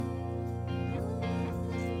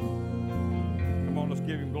let's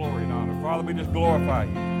give him glory and honor. Father, we just glorify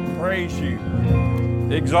you, praise you,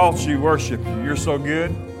 exalt you, worship you. You're so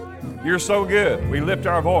good. You're so good. We lift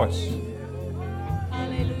our voice.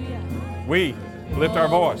 Hallelujah. We lift our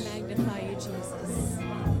voice. Magnify you, Jesus.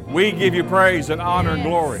 We give you praise and honor and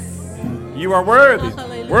glory. You are worthy,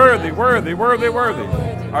 Hallelujah. worthy, worthy, worthy, worthy.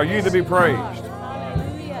 Are you to be praised?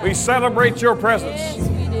 Hallelujah. We celebrate your presence. Yes,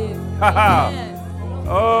 we do. Ha ha. Yes.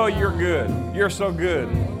 Oh, you're good. You're so good.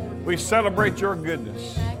 We celebrate your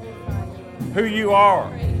goodness, who you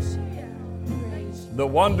are, Praise you. Praise you. the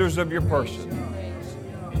wonders of your person. Praise you.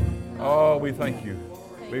 Oh, we thank you.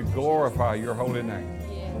 We glorify your holy name.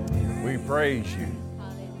 Yes. We praise you.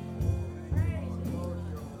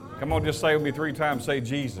 Come on, just say with me 3 times. Say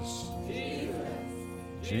Jesus.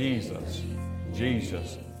 Jesus.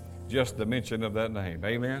 Jesus. Just the mention of that name.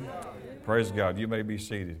 Amen. Praise God. You may be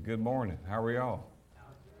seated. Good morning. How are y'all?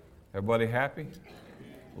 Everybody happy?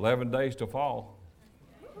 11 days to fall.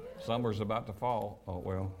 Summer's about to fall. Oh,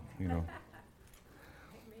 well, you know.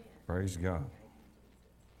 Praise God.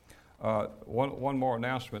 One more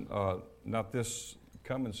announcement. Not this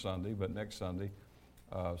coming Sunday, but next Sunday.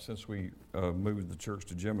 Since we moved the church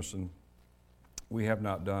to Jemison, we have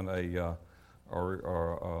not done a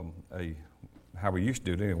how we used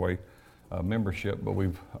to do it anyway, membership. But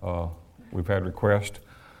we've had requests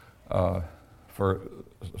for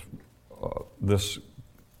this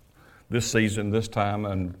season, this time,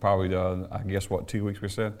 and probably I guess 2 weeks we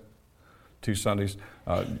said, 2 Sundays.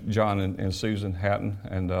 John and Susan Hatton,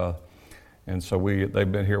 and so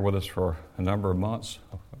they've been here with us for a number of months.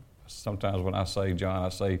 Sometimes when I say John, I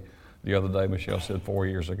say the other day Michelle said 4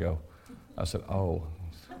 years ago. I said, oh,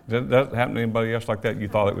 did that happen to anybody else like that? You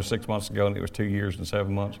thought it was 6 months ago and it was 2 years and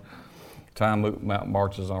 7 months. Time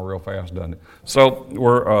marches on real fast, doesn't it? So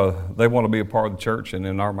they want to be a part of the church, and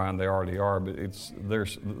in our mind they already are. But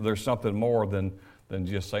there's something more than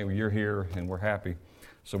just saying, well, you're here and we're happy.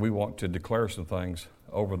 So we want to declare some things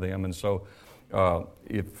over them. And so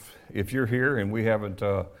if you're here and we haven't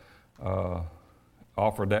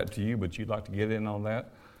offered that to you, but you'd like to get in on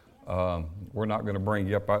that, we're not going to bring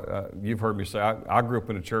you up. You've heard me say I grew up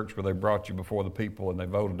in a church where they brought you before the people and they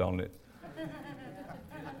voted on it.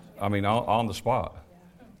 I mean, on the spot.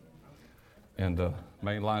 And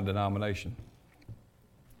mainline denomination.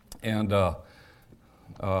 And I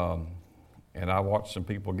watched some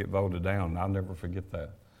people get voted down, and I'll never forget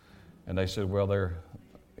that. And they said, well,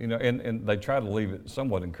 and they tried to leave it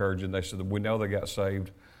somewhat encouraging. They said, we know they got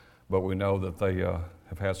saved, but we know that they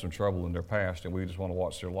have had some trouble in their past, and we just want to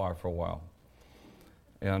watch their life for a while.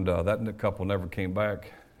 And that couple never came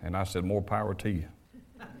back, and I said, more power to you.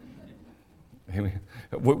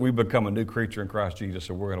 We become a new creature in Christ Jesus,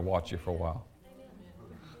 so we're going to watch you for a while.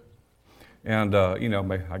 And,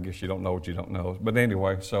 I guess you don't know what you don't know. But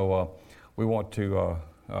anyway, so we want to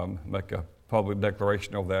make a public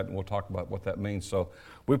declaration of that, and we'll talk about what that means. So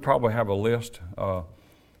we probably have a list out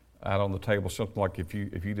on the table, something like if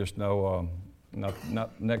you just know,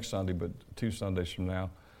 not next Sunday, but 2 Sundays from now,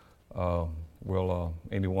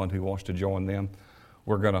 anyone who wants to join them,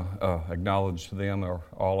 we're going to acknowledge them, or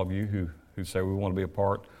all of you who say we want to be a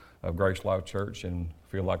part of Grace Life Church and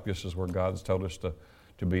feel like this is where God has told us to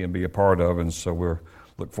be and be a part of. And so we're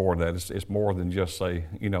look forward to that. It's more than just say,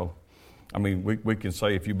 we can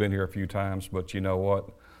say if you've been here a few times, but you know what?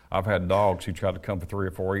 I've had dogs who tried to come for 3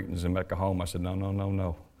 or 4 eatings and make a home. I said,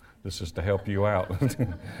 no. This is to help you out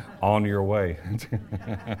on your way.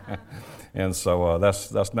 And so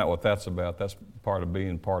that's not what that's about. That's part of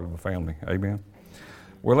being part of a family. Amen.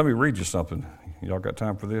 Well, let me read you something. Y'all got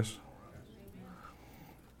time for this?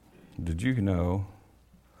 Did you know,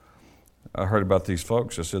 I heard about these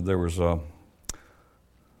folks. I said there's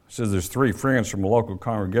 3 friends from a local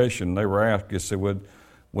congregation. They were asked, it said,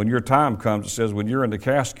 when your time comes, it says, when you're in the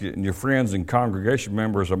casket and your friends and congregation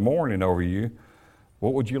members are mourning over you,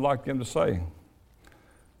 what would you like them to say?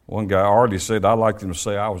 One guy already said, I'd like them to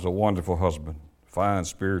say I was a wonderful husband, fine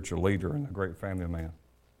spiritual leader, and a great family man.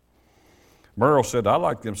 Merle said, I'd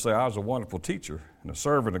like them to say I was a wonderful teacher and a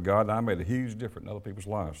servant of God, and I made a huge difference in other people's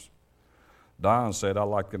lives. Don said, I'd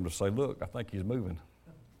like them to say, look, I think he's moving.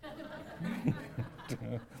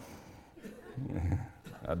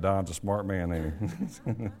 Don's a smart man, ain't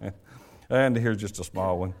he? And here's just a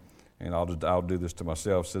small one, and I'll do this to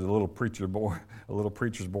myself. Said a little preacher's boy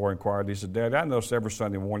inquired. He said, Daddy, I notice every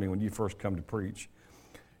Sunday morning when you first come to preach,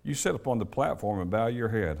 you sit up on the platform and bow your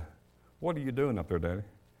head. What are you doing up there, Daddy?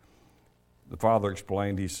 The father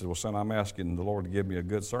explained. He said, well, son, I'm asking the Lord to give me a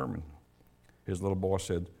good sermon. His little boy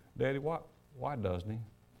said, Daddy, why doesn't he?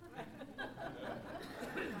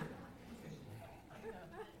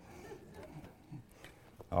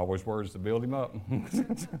 Always words to build him up.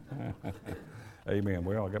 Amen.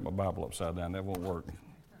 Well, I got my Bible upside down. That won't work.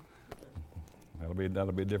 That'll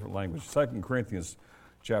be a different language. 2 Corinthians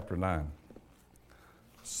chapter 9.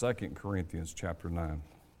 2 Corinthians chapter 9.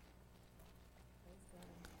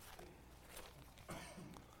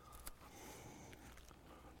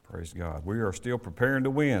 Praise God. We are still preparing to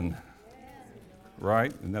win.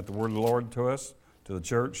 Right? Isn't that the word of the Lord to us, to the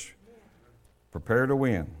church? Prepare to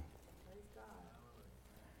win.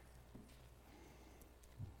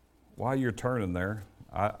 While you're turning there,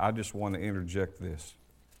 I just want to interject this.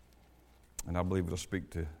 And I believe it'll speak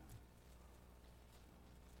to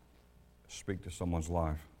someone's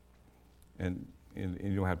life. And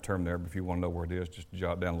you don't have to turn there, but if you want to know where it is, just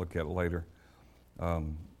jot it down and look at it later. I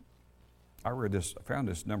found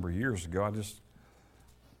this a number of years ago.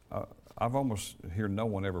 I've almost heard no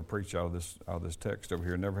one ever preach out of this text over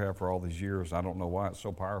here. Never have for all these years. I don't know why it's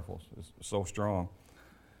so powerful. It's so strong.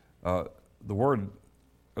 The word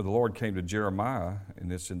of the Lord came to Jeremiah, and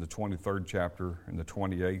it's in the 23rd chapter, in the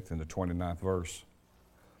 28th and the 29th verse.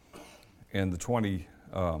 And the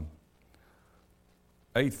 28th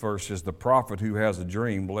verse is, the prophet who has a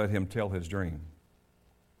dream, let him tell his dream.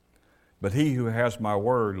 But he who has my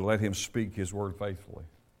word, let him speak his word faithfully.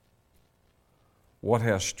 What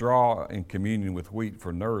has straw in communion with wheat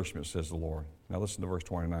for nourishment, says the Lord. Now listen to verse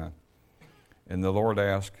 29. And the Lord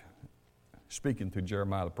asked, speaking through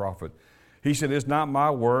Jeremiah the prophet, he said, is not my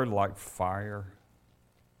word like fire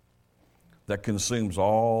that consumes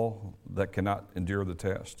all that cannot endure the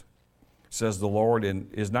test? Says the Lord,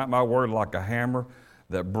 and is not my word like a hammer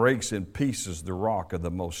that breaks in pieces the rock of the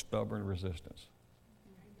most stubborn resistance?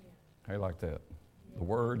 How you like that? The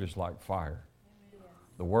word is like fire.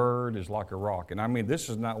 The word is like a rock. And I mean, this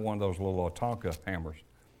is not one of those little Tonka hammers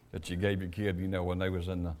that you gave your kid, when they was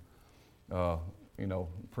in the,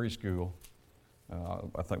 preschool.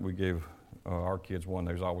 I think we gave our kids one.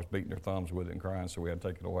 They was always beating their thumbs with it and crying, so we had to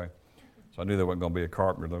take it away. So I knew they wasn't going to be a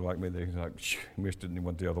carpenter. They're like me. They missed it and he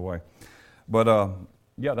went the other way. But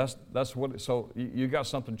that's what. So you got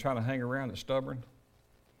something trying to hang around that's stubborn.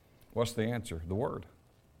 What's the answer? The word.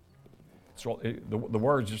 So the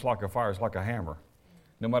word's just like a fire. It's like a hammer.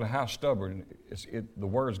 No matter how stubborn, the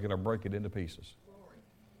word's going to break it into pieces.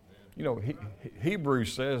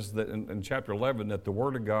 Hebrews says that in chapter 11 that the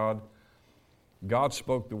word of God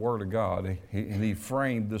spoke the word of God, and he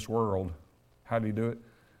framed this world. How did he do it?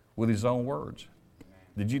 With his own words.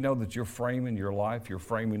 Did you know that you're framing your life, you're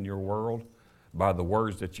framing your world by the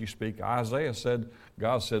words that you speak? Isaiah said,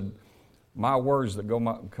 God said, my words that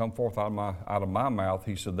come forth out of my mouth,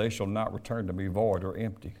 he said, they shall not return to me void or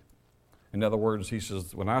empty. In other words, he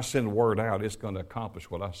says, when I send a word out, it's going to accomplish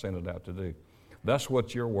what I sent it out to do. That's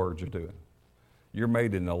what your words are doing. You're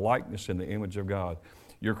made in the likeness and the image of God.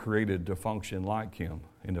 You're created to function like him.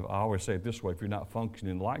 And I always say it this way, if you're not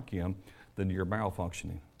functioning like him, then you're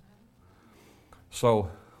malfunctioning. So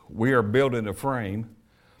we are building a frame,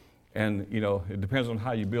 and it depends on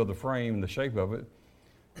how you build the frame and the shape of it.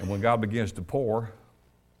 And when God begins to pour,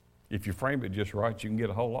 if you frame it just right, you can get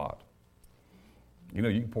a whole lot. You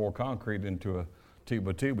can pour concrete into a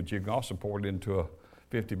 2x2, but you can also pour it into a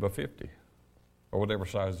 50x50, or whatever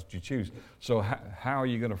size that you choose. So how are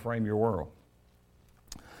you going to frame your world?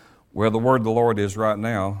 Well, the word of the Lord is right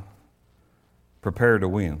now, prepare to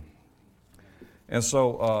win. And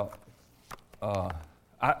so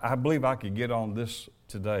I believe I could get on this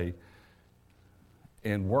today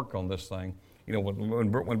and work on this thing.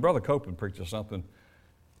 When Brother Copeland preaches something,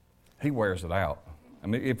 he wears it out. I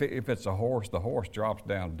mean, if it's a horse, the horse drops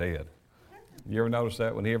down dead. You ever notice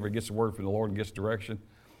that when he ever gets a word from the Lord and gets direction?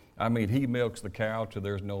 I mean, he milks the cow till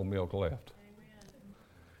there's no milk left.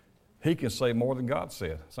 He can say more than God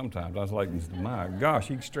said. Sometimes I was like, my gosh,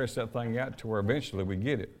 he can stretch that thing out to where eventually we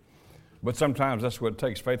get it. But sometimes that's what it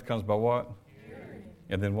takes. Faith comes by what? Hearing.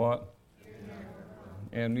 And then what?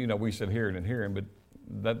 Hearing. And we said hearing and hearing, but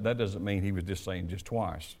that doesn't mean he was just saying just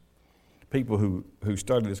twice. People who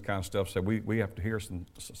study this kind of stuff say we have to hear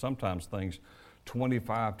sometimes things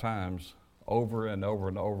 25 times over and over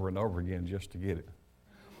and over and over again just to get it.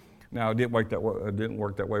 Now, it didn't work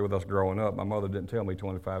that way with us growing up. My mother didn't tell me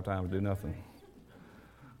 25 times to do nothing.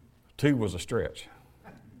 2 was a stretch.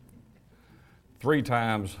 3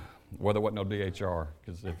 times, well, there wasn't no DHR,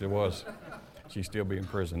 because if there was, she'd still be in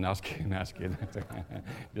prison. No, I was kidding.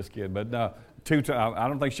 Just kidding. But no, 2 times. I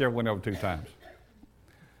don't think she ever went over 2 times.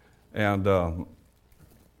 And,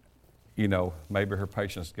 maybe her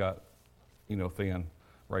patience got, thin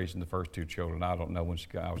raising the first 2 children. I don't know when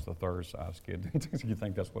I was the third, so I was kidding. You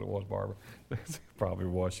think that's what it was, Barbara? Probably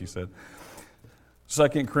was, she said. 2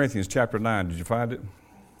 Corinthians chapter 9, did you find it?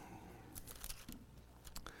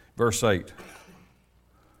 Verse 8.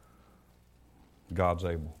 God's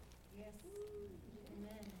able.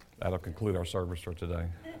 That'll conclude our service for today.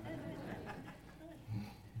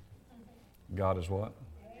 God is what?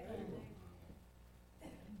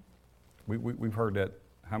 We've heard that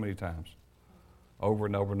how many times? Over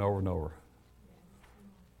and over and over and over.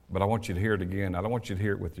 But I want you to hear it again. I don't want you to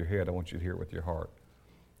hear it with your head. I want you to hear it with your heart.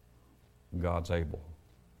 God's able.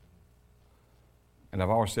 And I've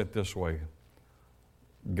always said it this way.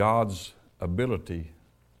 God's ability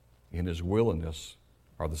and His willingness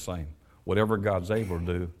are the same. Whatever God's able to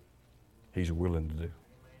do, He's willing to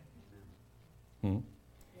do.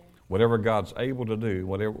 Whatever God's able to do,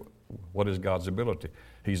 what is God's ability?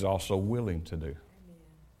 He's also willing to do.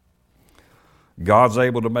 God's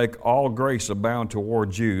able to make all grace abound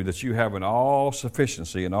towards you, that you have in all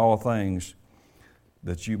sufficiency in all things,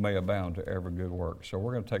 that you may abound to every good work. So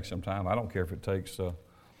we're going to take some time. I don't care if it takes, I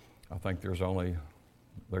think there's only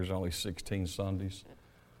 16 Sundays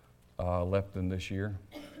left in this year.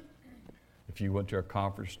 If you went to a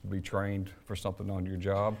conference to be trained for something on your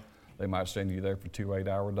job, they might send you there for 2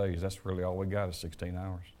 8-hour days. That's really all we got is 16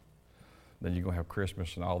 hours. Then you're going to have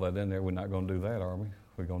Christmas and all that in there. We're not going to do that, are we?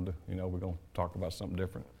 We're going to we're going to talk about something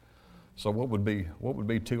different. So what would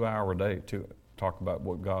be 2 hour a day to talk about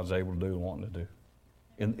what God's able to do and wanting to do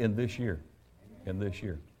in this year, in this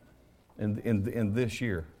year. And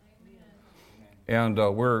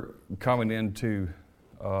we're coming into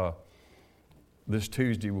this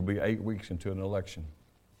Tuesday will be 8 weeks into an election.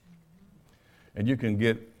 And you can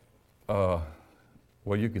get,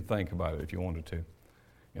 you could think about it if you wanted to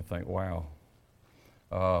and think, wow.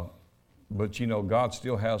 But God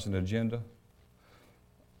still has an agenda.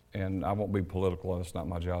 And I won't be political. It's not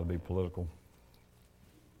my job to be political.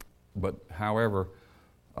 But however,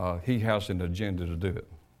 He has an agenda to do it.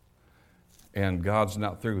 And God's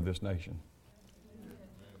not through with this nation.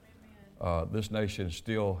 This nation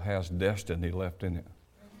still has destiny left in it.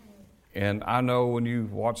 And I know when you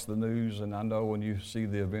watch the news and I know when you see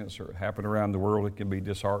the events that happen around the world, it can be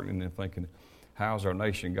disheartening and thinking, how's our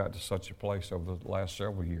nation got to such a place over the last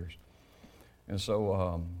several years? And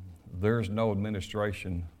so there's no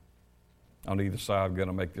administration on either side going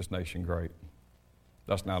to make this nation great.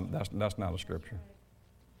 That's not a scripture.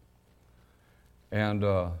 And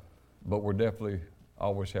but we're definitely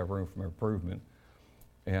always have room for improvement.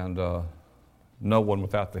 And no one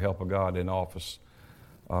without the help of God in office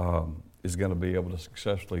is going to be able to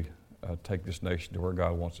successfully take this nation to where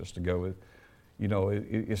God wants us to go.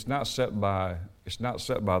 It's not set by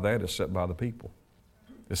that. It's set by the people.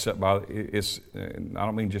 It's set by. And I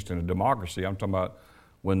don't mean just in a democracy. I'm talking about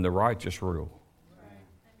when the righteous rule.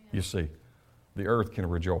 You see, the earth can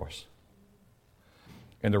rejoice,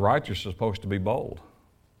 and the righteous is supposed to be bold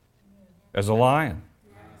as a lion.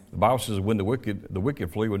 The Bible says when the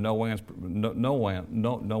wicked flee with no woman,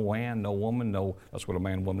 that's what a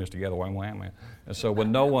man and woman is together, man. And so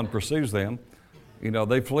when no one pursues them,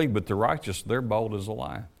 they flee, but the righteous, they're bold as a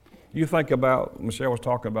lion. You think about, Michelle was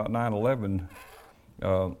talking about 9/11.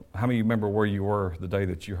 How many of you remember where you were the day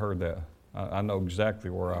that you heard that? I know exactly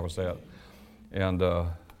where I was at. And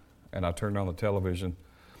I turned on the television,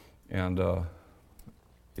 and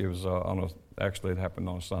it was actually it happened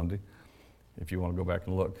on a Sunday, if you want to go back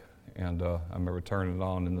and look. And I remember turning it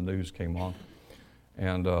on and the news came on.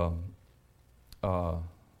 And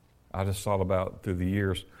I just thought about through the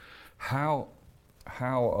years how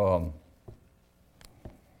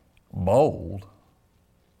bold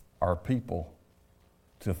are people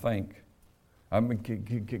to think. I mean,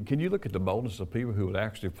 can you look at the boldness of people who would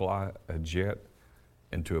actually fly a jet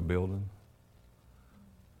into a building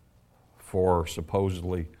for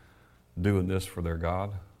supposedly doing this for their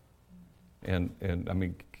God? And I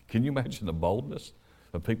mean, can you imagine the boldness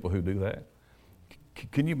of people who do that?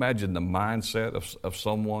 Can you imagine the mindset of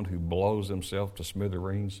someone who blows himself to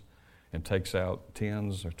smithereens and takes out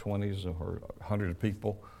 10s or 20s or 100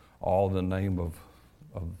 people, all in the name of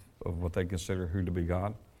what they consider who to be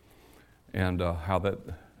God? And how that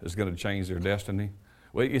is going to change their destiny?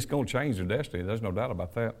 Well, it's going to change their destiny. There's no doubt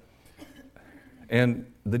about that.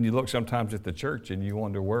 And then you look sometimes at the church and you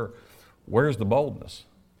wonder where's the boldness?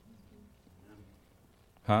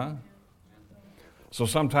 Huh? So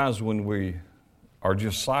sometimes when we are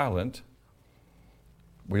just silent,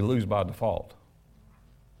 we lose by default.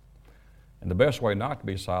 And the best way not to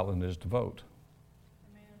be silent is to vote.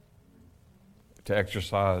 Amen. To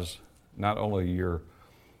exercise not only your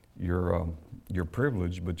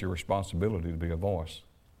privilege, but your responsibility to be a voice.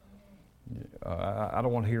 I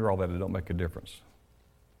don't want to hear all that. It don't make a difference.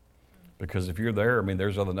 Because if you're there, I mean,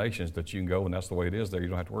 there's other nations that you can go, and that's the way it is there. You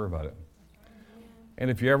don't have to worry about it. And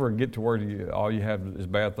if you ever get to where all you have is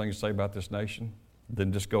bad things to say about this nation,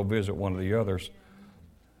 then just go visit one of the others.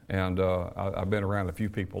 And I've been around a few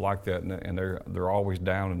people like that, and they're always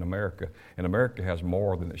down in America. And America has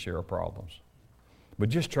more than its share of problems. But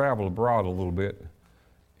just travel abroad a little bit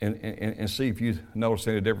and see if you notice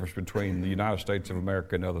any difference between the United States of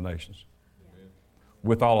America and other nations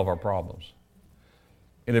with all of our problems.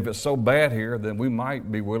 And if it's so bad here, then we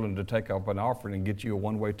might be willing to take up an offering and get you a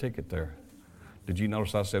one-way ticket there. Did you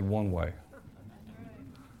notice I said one way?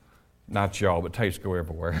 Not y'all, but tapes go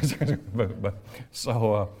everywhere.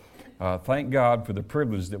 So thank God for the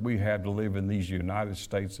privilege that we have to live in these United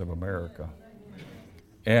States of America.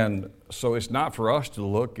 And so it's not for us to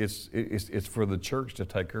look, it's for the church to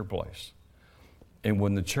take her place. And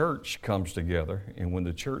when the church comes together, and when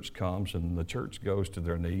the church comes and the church goes to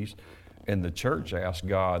their knees, and the church asks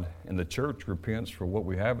God, and the church repents for what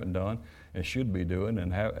we haven't done and should be doing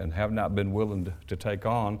and have not been willing to take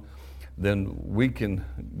on, then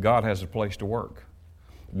God has a place to work.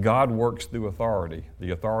 God works through authority.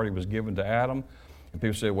 The authority was given to Adam, and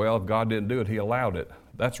people say, well, if God didn't do it, he allowed it.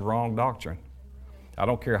 That's wrong doctrine. I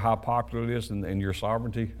don't care how popular it is in your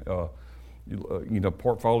sovereignty,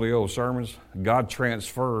 portfolio of sermons. God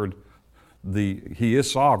transferred he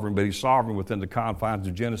is sovereign, but he's sovereign within the confines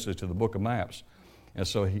of Genesis to the book of maps. And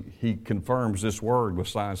so he confirms this word with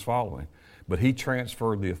signs following. But he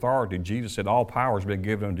transferred the authority. Jesus said, all power has been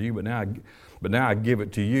given unto you, but now I give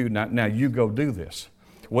it to you. Now you go do this.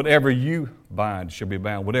 Whatever you bind shall be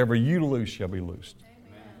bound. Whatever you loose shall be loosed.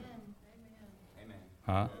 Amen.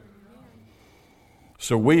 Huh?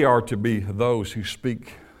 So we are to be those who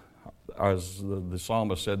speak, as the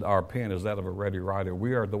psalmist said, our pen is that of a ready writer.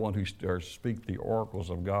 We are the one who speak the oracles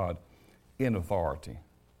of God in authority.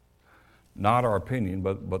 Not our opinion,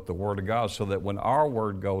 but the word of God, so that when our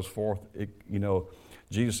word goes forth,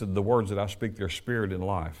 Jesus said, the words that I speak, they're spirit and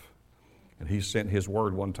life. And he sent his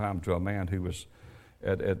word one time to a man who was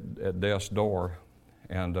at death's door,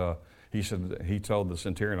 and he told the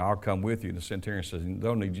centurion, I'll come with you. And the centurion says,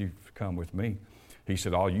 don't need you to come with me. He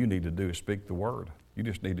said, all you need to do is speak the word. You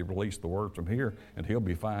just need to release the word from here, and he'll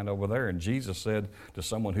be fine over there. And Jesus said to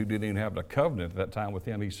someone who didn't even have a covenant at that time with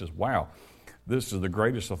him, he says, wow, this is the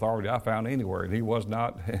greatest authority I found anywhere. And he was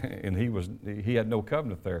not, and he had no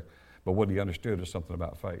covenant there. But what he understood is something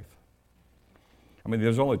about faith. I mean,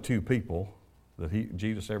 there's only two people that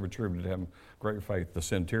Jesus ever attributed to having great faith. The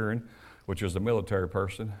centurion, which was a military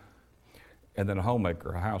person, and then a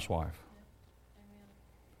homemaker, a housewife.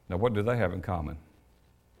 Now, what do they have in common?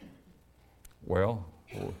 Well,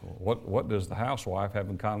 what does the housewife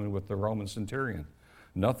have in common with the Roman centurion?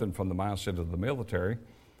 Nothing from the mindset of the military.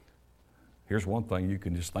 Here's one thing you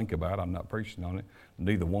can just think about. I'm not preaching on it.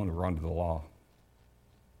 Neither one were under the law.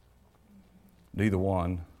 Neither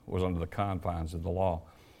one was under the confines of the law.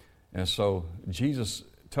 And so Jesus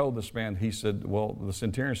told this man, he said, well, the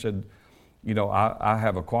centurion said, I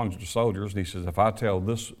have a quantity of soldiers. And he says, if I tell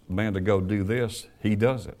this man to go do this, he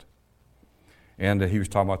does it. And he was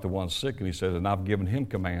talking about the one sick, and he said, and I've given him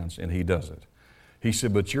commands, and he does it. He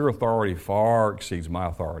said, but your authority far exceeds my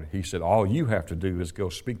authority. He said, all you have to do is go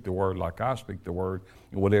speak the word like I speak the word,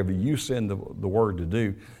 and whatever you send the word to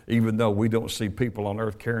do, even though we don't see people on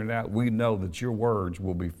earth carrying it out, we know that your words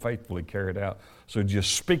will be faithfully carried out. So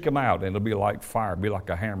just speak them out, and it'll be like fire, be like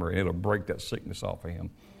a hammer, and it'll break that sickness off of him.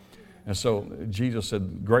 And so Jesus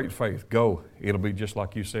said, great faith, go. It'll be just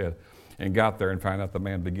like you said. And got there and found out the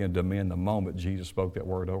man began to amend the moment Jesus spoke that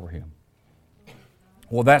word over him.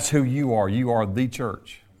 Well, that's who you are. You are the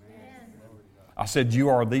church. I said you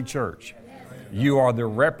are the church. You are the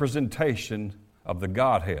representation of the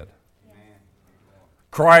Godhead.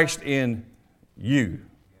 Christ in you,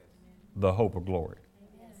 the hope of glory.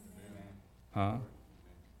 Huh?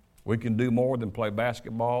 We can do more than play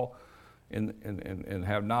basketball and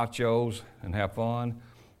have nachos and have fun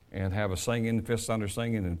and have a singing, fifth Sunday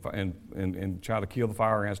singing, and try to kill the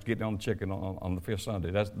fire ants getting on the chicken on the fifth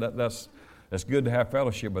Sunday. That's good to have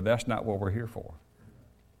fellowship, but that's not what we're here for.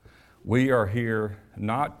 We are here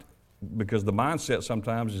not because the mindset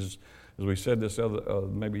sometimes is, as we said this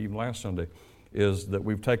maybe even last Sunday, is that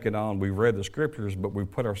we've read the scriptures, but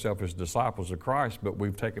we've put ourselves as disciples of Christ, but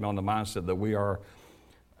we've taken on the mindset that we are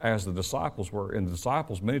as the disciples were, and the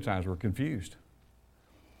disciples many times were confused.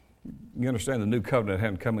 You understand the new covenant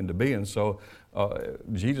hadn't come into being, so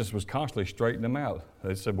Jesus was constantly straightening them out.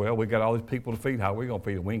 They said, well, we got all these people to feed. How are we going to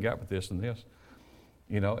feed them? We ain't got but this and this.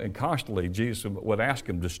 And constantly Jesus would ask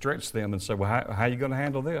them to stretch them and say, well, how are you going to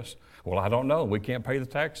handle this? Well, I don't know. We can't pay the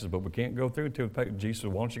taxes, but we can't go through until we pay. Jesus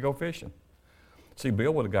said, why don't you go fishing? See,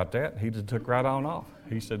 Bill would have got that. He just took right on off.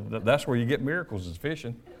 He said, that's where you get miracles is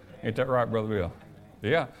fishing. Ain't that right, Brother Bill?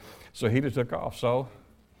 Yeah. So he just took off. So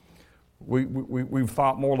we've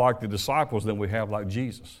thought more like the disciples than we have like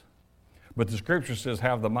Jesus. But the scripture says,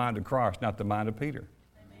 have the mind of Christ, not the mind of Peter.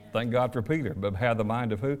 Amen. Thank God for Peter, but have the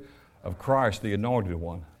mind of who? Of Christ, the anointed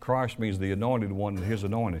one. Christ means the anointed one and his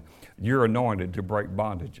anointed. You're anointed to break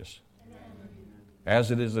bondages. Amen. As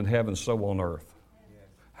it is in heaven, so on earth.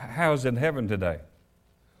 Yes. How is it in heaven today?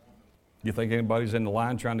 You think anybody's in the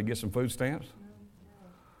line trying to get some food stamps?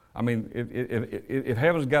 I mean, if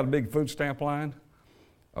heaven's got a big food stamp line,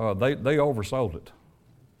 they oversold it.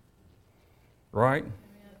 Right?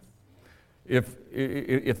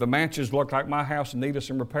 If the mansions look like my house and needed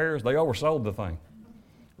some repairs, they oversold the thing,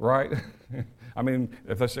 right? I mean,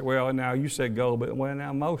 if they say, well, now you said gold, but well,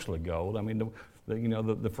 now mostly gold. I mean,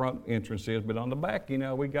 the front entrance is, but on the back,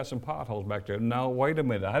 we got some potholes back there. No, wait a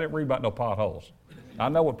minute. I didn't read about no potholes. I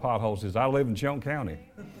know what potholes is. I live in Chilton County,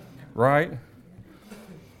 right?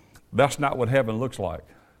 That's not what heaven looks like.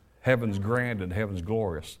 Heaven's grand and heaven's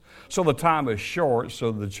glorious. So the time is short,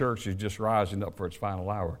 so the church is just rising up for its final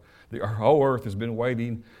hour. The whole earth has been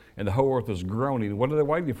waiting, and the whole earth is groaning. What are they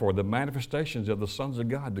waiting for? The manifestations of the sons of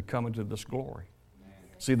God to come into this glory.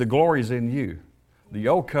 See, the glory is in you. The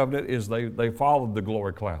old covenant is they followed the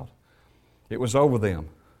glory cloud. It was over them,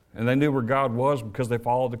 and they knew where God was because they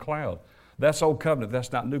followed the cloud. That's old covenant.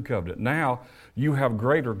 That's not new covenant. Now you have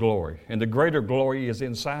greater glory, and the greater glory is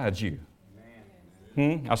inside you.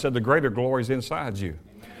 I said the greater glory is inside you.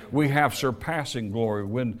 We have surpassing glory.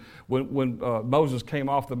 When Moses came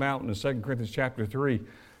off the mountain in 2 Corinthians chapter 3,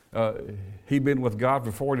 he'd been with God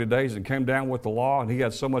for 40 days and came down with the law, and he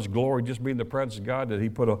had so much glory just being in the presence of God that he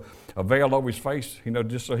put a veil over his face,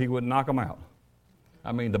 just so he wouldn't knock him out.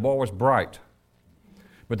 I mean, the boy was bright.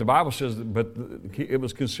 But the Bible says it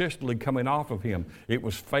was consistently coming off of him. It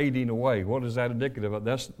was fading away. What is that indicative of?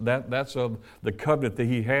 That's of the covenant that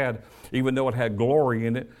he had. Even though it had glory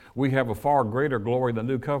in it, we have a far greater glory than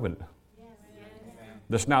the new covenant. Yes.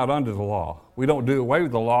 That's not under the law. We don't do away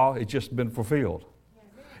with the law. It's just been fulfilled.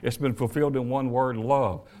 It's been fulfilled in one word,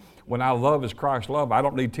 love. When I love as Christ love, I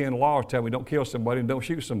don't need 10 laws to tell me don't kill somebody and don't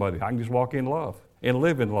shoot somebody. I can just walk in love and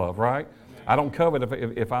live in love, right? I don't covet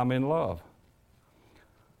if I'm in love.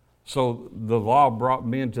 So the law brought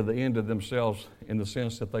men to the end of themselves in the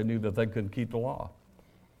sense that they knew that they couldn't keep the law.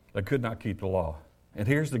 They could not keep the law. And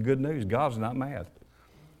here's the good news. God's not mad.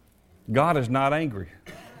 God is not angry.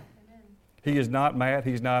 He is not mad.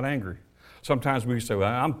 He's not angry. Sometimes we say,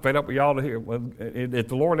 well, I'm fed up with y'all to here. Well, if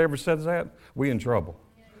the Lord ever says that, we in trouble.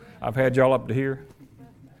 I've had y'all up to here.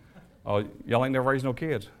 Oh, y'all ain't never raised no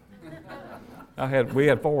kids. We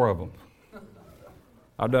had 4 of them.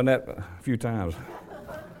 I've done that a few times.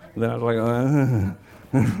 Then I was like,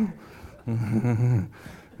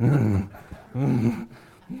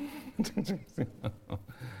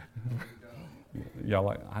 y'all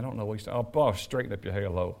like, I don't know what you say. Oh, straighten up your hair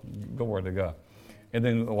low. Glory to God. And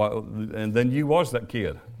then you was that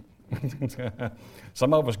kid.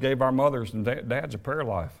 Some of us gave our mothers and dads a prayer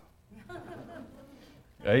life.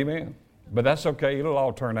 Amen. But that's okay. It'll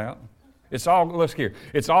all turn out. It's all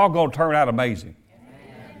going to turn out amazing.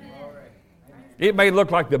 It may look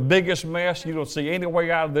like the biggest mess. You don't see any way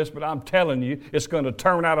out of this, but I'm telling you, it's going to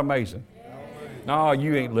turn out amazing. No,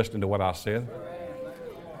 you ain't listening to what I said.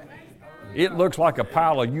 It looks like a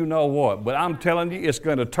pile of you know what, but I'm telling you, it's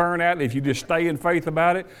going to turn out if you just stay in faith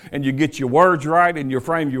about it and you get your words right and you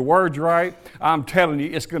frame your words right. I'm telling you,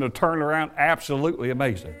 it's going to turn around absolutely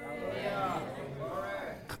amazing.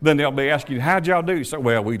 Then they'll be asking you, how'd y'all do? You say,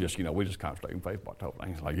 well, we just concentrate in faith about the whole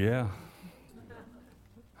thing. It's like, yeah.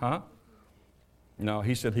 Huh? No,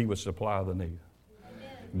 he said he would supply the need.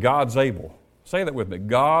 God's able. Say that with me.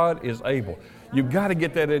 God is able. You've got to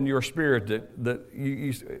get that in your spirit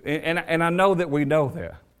and I know that we know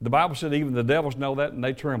that. The Bible said even the devils know that and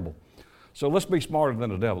they tremble. So let's be smarter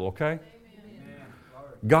than the devil, okay?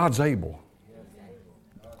 God's able.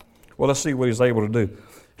 Well, let's see what he's able to do.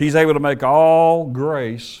 He's able to make all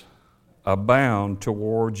grace abound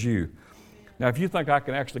towards you. Now, if you think I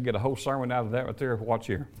can actually get a whole sermon out of that right there, watch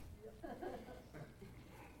here.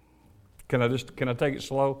 Can I take it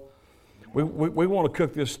slow? We want to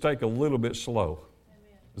cook this steak a little bit slow.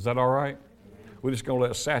 Is that all right? We're just going to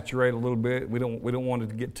let it saturate a little bit. We don't want it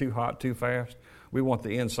to get too hot too fast. We want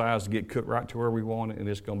the insides to get cooked right to where we want it, and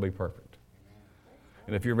it's going to be perfect.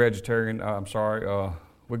 And if you're vegetarian, I'm sorry,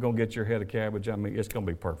 we're going to get your head of cabbage. I mean, it's going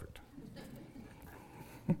to be perfect.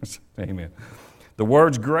 Amen. The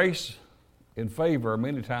words grace and favor are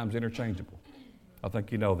many times interchangeable. I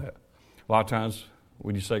think you know that. A lot of times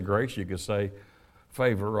when you say grace, you could say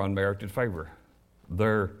favor or unmerited favor.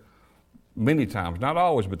 They're many times, not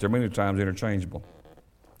always, but they're many times interchangeable.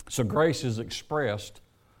 So grace is expressed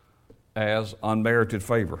as unmerited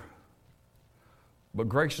favor. But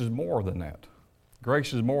grace is more than that.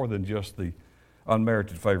 Grace is more than just the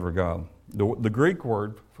unmerited favor of God. The Greek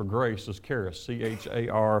word for grace is charis,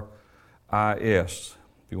 C-H-A-R-I-S.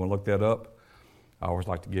 If you want to look that up, I always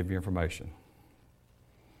like to give you information.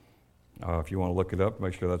 If you want to look it up,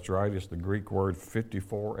 make sure that's right. It's the Greek word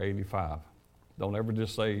 5485. Don't ever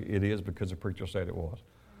just say it is because the preacher said it was.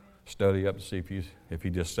 Study up to see if he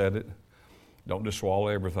just said it. Don't just swallow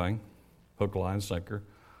everything, hook, line, sinker.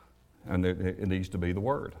 And it needs to be the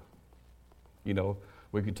Word. You know,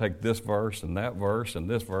 we could take this verse and that verse and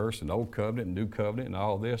this verse and Old Covenant and New Covenant and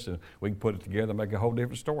all this, and we can put it together and make a whole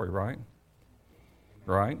different story, right?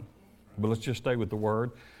 Right? But let's just stay with the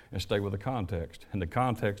Word and stay with the context. And the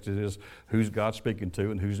context is who's God speaking to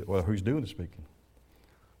and who's doing the speaking.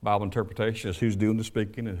 Bible interpretation is who's doing the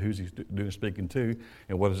speaking and who's he's doing the speaking to,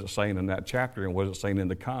 and what is it saying in that chapter, and what is it saying in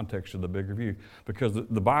the context of the bigger view. Because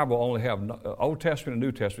the Bible only have, Old Testament and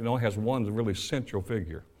New Testament, it only has one really central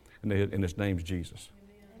figure, and his name's Jesus.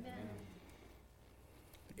 Amen.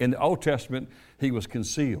 In the Old Testament, he was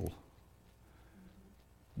concealed.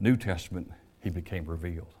 New Testament, he became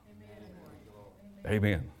revealed.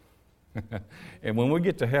 Amen. Amen. And when we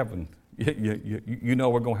get to heaven, you know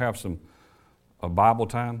we're going to have a Bible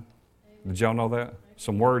time. Did y'all know that?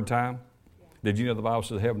 Some word time. Did you know the Bible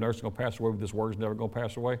says heaven and earth's going to pass away, but this word's never going to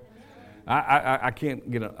pass away? I can't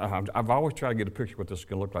get I've always tried to get a picture of what this is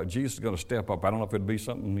going to look like. Jesus is going to step up. I don't know if it'd be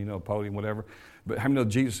something, you know, podium, whatever. But how many know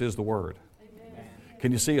Jesus is the Word? Amen.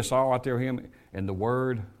 Can you see us all out there, him? And the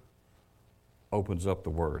Word opens up the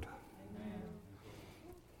Word. Amen.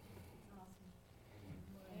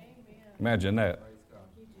 Imagine that.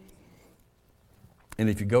 And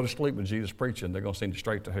if you go to sleep with Jesus preaching, they're going to send you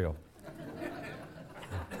straight to hell.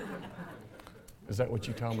 Is that what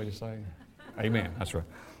you told me to say? Amen. That's right.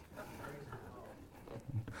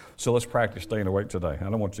 So let's practice staying awake today. I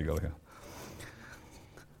don't want you to go to hell.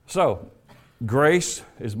 So, grace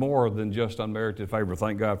is more than just unmerited favor.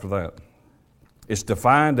 Thank God for that. It's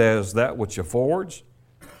defined as that which affords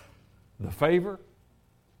the favor,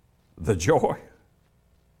 the joy,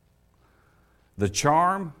 the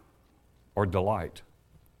charm, or delight.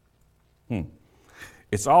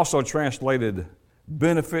 It's also translated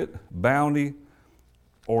benefit, bounty,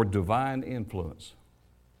 or divine influence.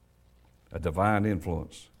 A divine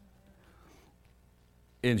influence.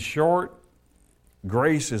 In short,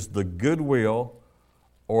 grace is the goodwill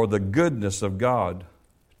or the goodness of God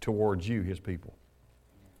towards you, His people.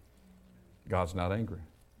 God's not angry.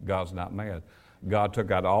 God's not mad. God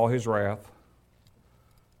took out all His wrath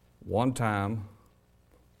one time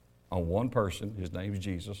on one person. His name's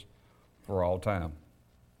Jesus, for all time.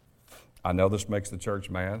 I know this makes the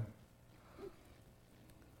church mad,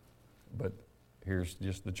 but here's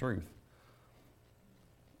just the truth.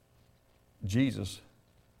 Jesus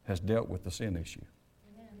has dealt with the sin issue.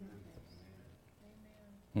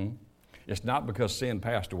 It's not because sin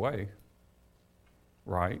passed away,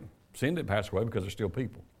 right? Sin didn't pass away because there's still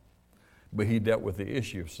people. But He dealt with the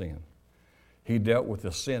issue of sin. He dealt with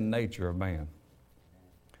the sin nature of man.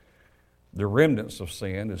 The remnants of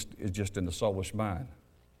sin is just in the soulish mind.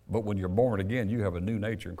 But when you're born again, you have a new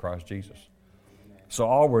nature in Christ Jesus. So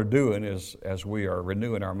all we're doing is, as we are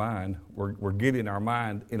renewing our mind, we're getting our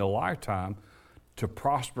mind in a lifetime to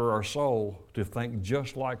prosper our soul to think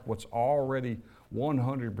just like what's already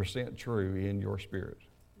 100% true in your spirit.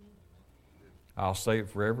 I'll say it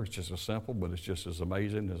forever. It's just as simple, but it's just as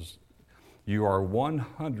amazing as you are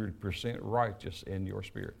 100% righteous in your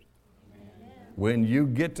spirit. Amen. When you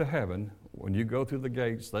get to heaven, when you go through the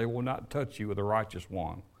gates, they will not touch you with a righteous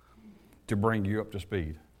wand to bring you up to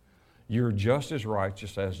speed. You're just as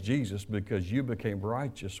righteous as Jesus because you became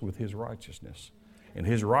righteous with His righteousness. And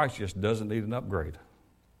His righteousness doesn't need an upgrade.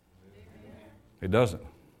 It doesn't.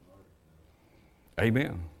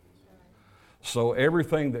 Amen. So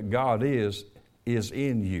everything that God is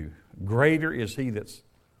in you. Greater is He that's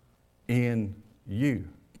in you.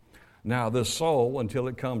 Now this soul, until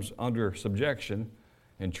it comes under subjection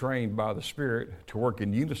and trained by the Spirit to work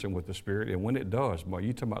in unison with the Spirit, and when it does, boy,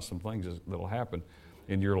 you talking about some things that'll happen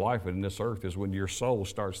in your life and in this earth, is when your soul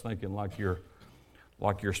starts thinking like your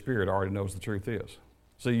spirit already knows the truth is.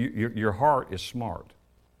 So your heart is smart.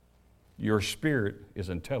 Your spirit is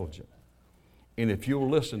intelligent. And if you'll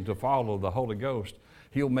listen to follow the Holy Ghost,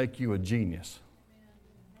 He'll make you a genius.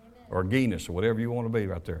 Or a genus, or whatever you want to be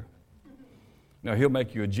right there. Now, He'll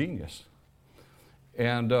make you a genius.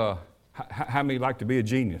 And how many like to be a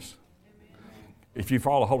genius? If you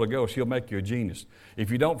follow the Holy Ghost, He'll make you a genius.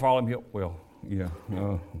 If you don't follow Him,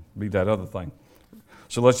 be that other thing.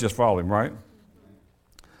 So let's just follow Him, right?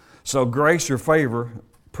 So grace or favor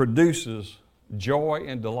produces joy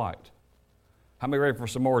and delight. How many ready for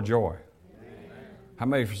some more joy? Amen. How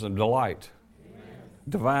many for some delight? Amen.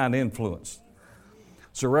 Divine influence.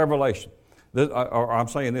 So revelation. I'm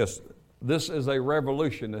saying this. This is a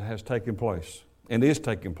revolution that has taken place and is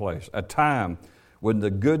taking place. A time when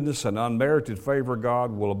the goodness and unmerited favor of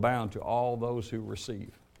God will abound to all those who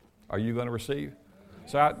receive. Are you going to receive?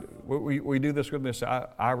 So we do this with me. Say,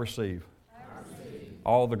 I receive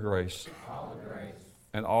all the grace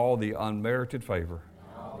and all the unmerited favor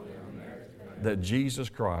that Jesus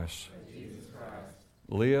Christ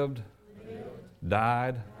lived,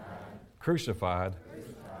 died, crucified,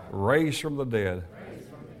 raised from the dead,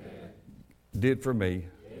 did for me.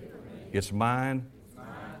 It's mine.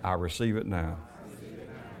 I receive it now.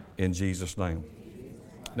 In Jesus' name.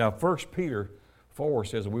 Now, 1 Peter 4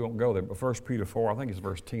 says, we won't go there, but 1 Peter 4, I think it's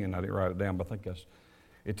verse 10. I didn't write it down, but I think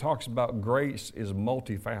it talks about grace is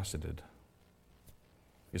multifaceted.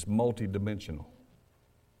 It's multidimensional.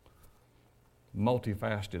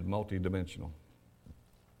 Multifaceted, multidimensional.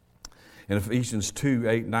 And Ephesians 2,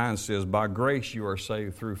 8, 9 says, by grace you are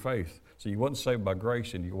saved through faith. So you wasn't saved by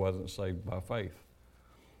grace and you wasn't saved by faith.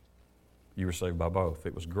 You were saved by both.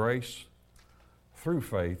 It was grace through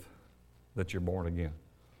faith that you're born again.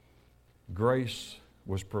 Grace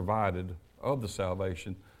was provided of the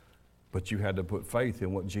salvation, but you had to put faith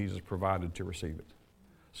in what Jesus provided to receive it.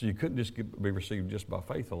 So you couldn't just be received just by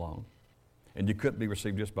faith alone. And you couldn't be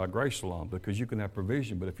received just by grace alone, because you can have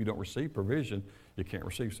provision, but if you don't receive provision, you can't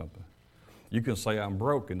receive something. You can say, I'm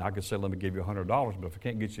broke, and I can say, let me give you $100, but if I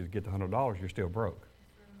can't get you to get the $100, you're still broke.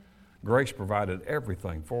 Grace provided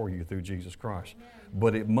everything for you through Jesus Christ.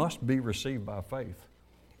 But it must be received by faith.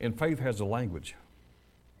 And faith has a language.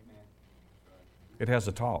 It has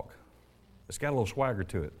a talk. It's got a little swagger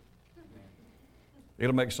to it.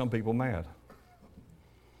 It'll make some people mad.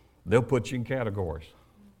 They'll put you in categories.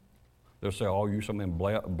 They'll say, oh, you're some of them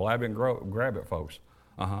blabbing grab it folks.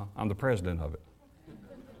 I'm the president of it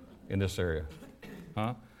in this area.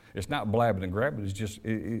 It's not blabbing and grabbing. It's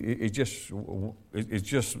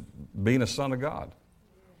just being a son of God.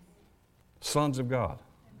 Sons of God.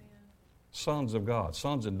 Sons of God.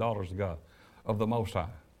 Sons and daughters of God, of the Most High.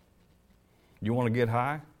 You want to get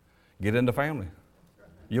high? Get in the family.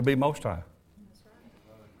 You'll be most high.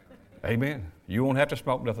 Amen. You won't have to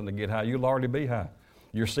smoke nothing to get high. You'll already be high.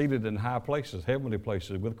 You're seated in high places, heavenly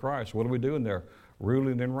places with Christ. What are we doing there?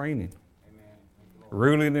 Ruling and reigning.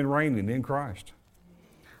 Ruling and reigning in Christ.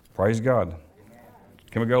 Praise God.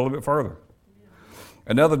 Can we go a little bit further?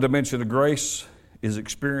 Another dimension of grace is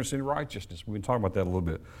experiencing righteousness. We've been talking about that a little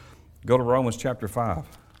bit. Go to Romans chapter 5.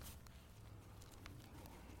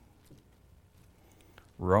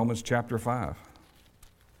 Romans chapter 5.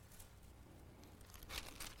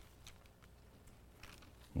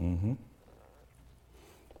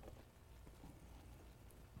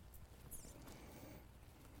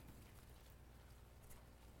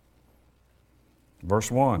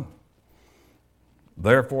 Verse 1.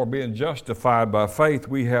 Therefore, being justified by faith,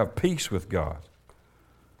 we have peace with God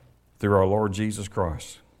through our Lord Jesus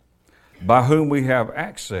Christ, by whom we have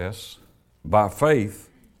access by faith.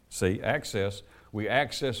 See, access. We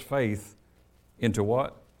access faith into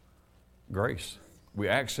what? Grace. We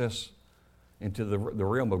access into the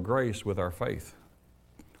realm of grace with our faith.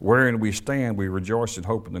 Wherein we stand, we rejoice in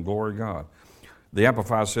hope in the glory of God. The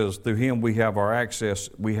Amplified says, through Him we have our access,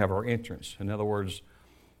 we have our entrance. In other words,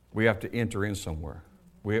 we have to enter in somewhere.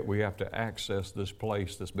 We have to access this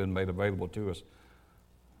place that's been made available to us.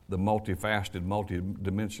 The multifaceted,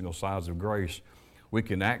 multidimensional sides of grace. We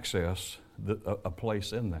can access a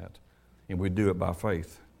place in that, and we do it by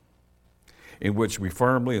faith, in which we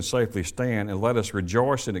firmly and safely stand, and let us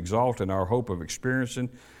rejoice and exalt in our hope of experiencing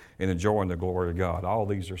and enjoying the glory of God. All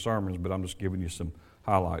these are sermons, but I'm just giving you some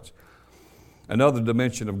highlights. Another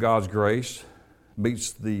dimension of God's grace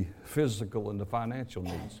meets the physical and the financial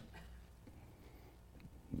needs.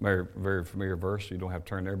 Very, very familiar verse. You don't have to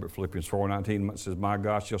turn there, but Philippians 4:19 says, my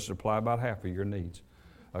God shall supply about half of your needs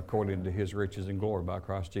according to His riches and glory by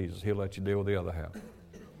Christ Jesus. He'll let you deal with the other half.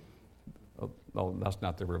 Oh, that's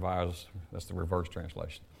not the revised, that's the reverse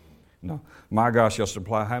translation. No. My God shall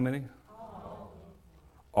supply how many?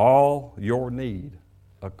 All your need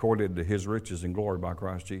according to His riches and glory by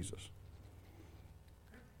Christ Jesus.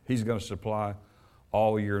 He's going to supply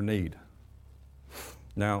all your need.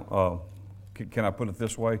 Now, can I put it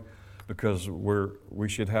this way? Because we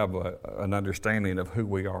should have an understanding of who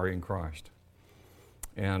we are in Christ.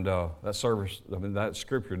 And that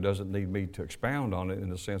scripture doesn't need me to expound on it in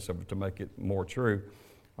the sense of to make it more true.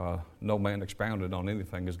 No man expounded on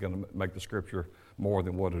anything is going to make the scripture more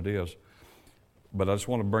than what it is. But I just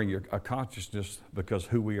want to bring you a consciousness because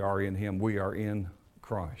who we are in Him. We are in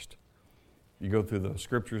Christ. You go through the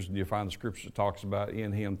scriptures and you find the scriptures that talks about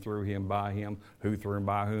in Him, through Him, by Him, who, through, and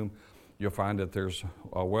by whom. You'll find that there's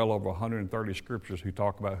well over 130 scriptures who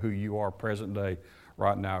talk about who you are present day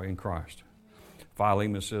right now in Christ.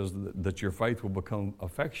 Philemon says that your faith will become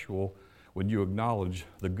effectual when you acknowledge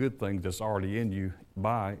the good things that's already in you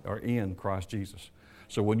by or in Christ Jesus.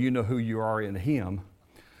 So when you know who you are in Him,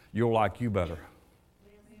 you'll like you better.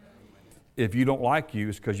 If you don't like you,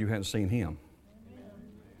 it's because you haven't seen Him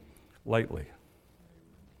lately.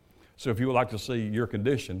 So if you would like to see your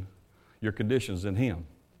condition's in Him.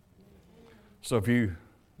 So if you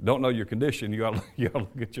don't know your condition, you ought to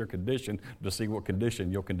look at your condition to see what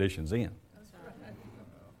condition your condition's in.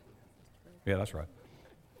 Yeah, that's right.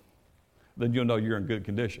 Then you'll know you're in good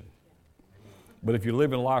condition. But if you're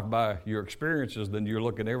living life by your experiences, then you're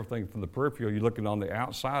looking at everything from the peripheral. You're looking on the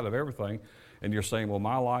outside of everything, and you're saying, well,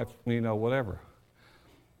 my life, whatever.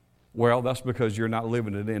 Well, that's because you're not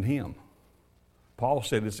living it in Him. Paul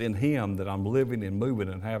said it's in Him that I'm living and moving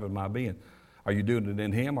and having my being. Are you doing it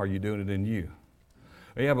in Him or are you doing it in you?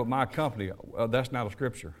 Yeah, but my company, that's not a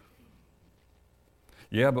scripture.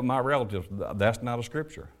 Yeah, but my relatives, that's not a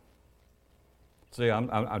scripture. See,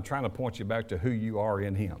 I'm trying to point you back to who you are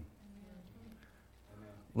in Him.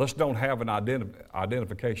 Let's don't have an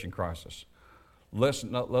identification crisis.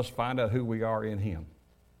 Let's find out who we are in Him.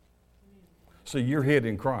 See, you're hid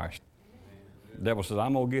in Christ. The devil says,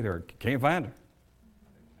 I'm going to get her. Can't find her.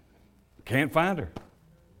 Can't find her.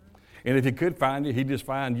 And if he could find you, he'd just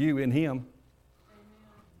find you in Him.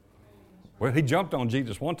 Well, he jumped on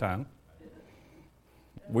Jesus one time.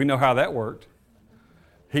 We know how that worked.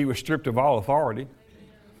 He was stripped of all authority.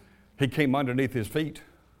 He came underneath His feet.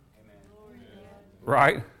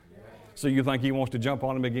 Right? So you think He wants to jump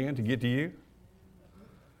on Him again to get to you?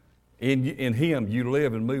 In Him, you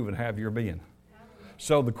live and move and have your being.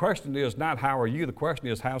 So the question is not how are you, the question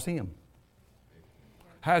is how's Him?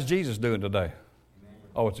 How's Jesus doing today?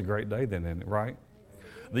 Oh, it's a great day then, isn't it, right?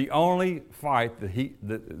 The only fight that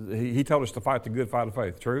he told us to fight the good fight of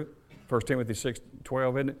faith, true? 1 Timothy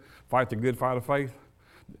 6:12, isn't it? Fight the good fight of faith.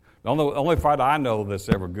 The only fight I know that's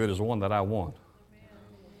ever good is the one that I won.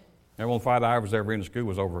 Every one fight I was ever in school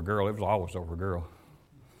was over a girl. It was always over a girl.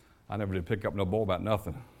 I never did pick up no boy about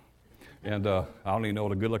nothing. And I don't even know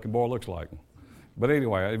what a good-looking boy looks like. But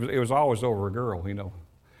anyway, it was always over a girl,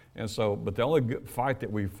 And so, but the only good fight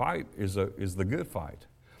that we fight is the good fight.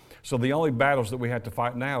 So the only battles that we have to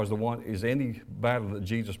fight now is any battle that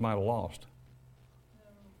Jesus might have lost.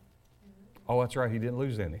 Oh, that's right, He didn't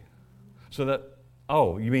lose any.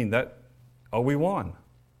 So you mean that? Oh, we won.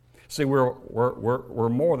 See, we're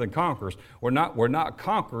more than conquerors. We're not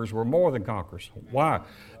conquerors. We're more than conquerors. Why?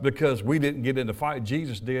 Because we didn't get in the fight.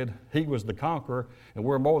 Jesus did. He was the conqueror, and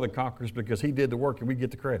we're more than conquerors because He did the work, and we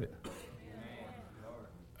get the credit.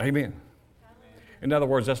 Amen. In other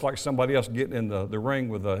words, that's like somebody else getting in the ring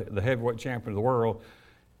with the heavyweight champion of the world,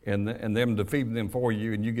 and them defeating them for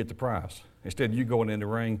you, and you get the prize. Instead, you going in the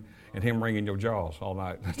ring and him wringing your jaws all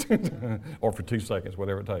night, or for 2 seconds,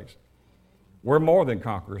 whatever it takes. We're more than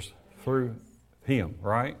conquerors through Him,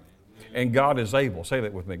 right? And God is able. Say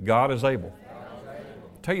that with me. God is able.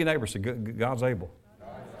 Tell your neighbor, say, God's able.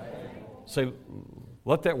 Say,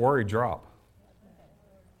 let that worry drop.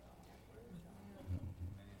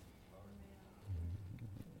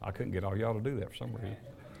 I couldn't get all y'all to do that for some reason.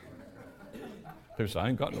 People say, I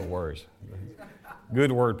ain't got no worries.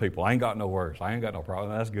 Good word, people. I ain't got no worries. I ain't got no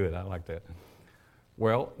problem. That's good. I like that.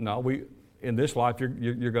 Well, no, in this life, you're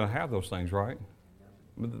going to have those things, right?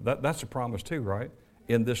 That's a promise too, right?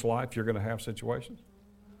 In this life, you're going to have situations.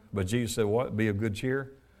 But Jesus said, what? Be of good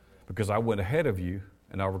cheer, because I went ahead of you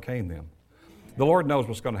and overcame them. The Lord knows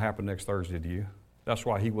what's going to happen next Thursday to you. That's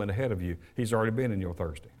why He went ahead of you. He's already been in your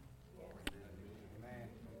Thursday.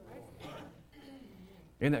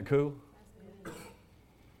 Isn't that cool?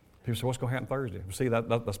 People say, what's going to happen Thursday? See,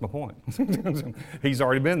 that's my point. He's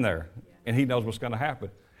already been there, and He knows what's going to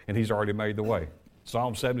happen, and He's already made the way.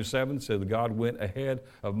 Psalm 77 said that God went ahead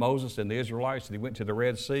of Moses and the Israelites, and He went to the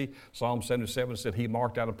Red Sea. Psalm 77 said He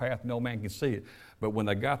marked out a path no man can see it. But when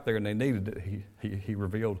they got there and they needed it, He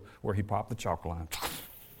revealed where He popped the chalk line.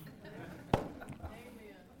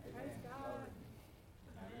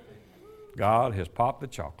 God has popped the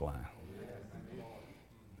chalk line.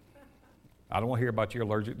 I don't want to hear about you're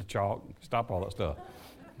allergic to chalk. Stop all that stuff.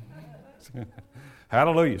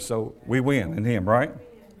 Hallelujah. So we win in Him, right?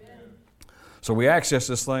 So we access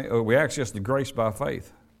this thing. We access the grace by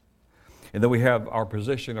faith, and then we have our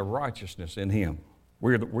position of righteousness in Him.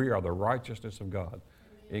 We are the righteousness of God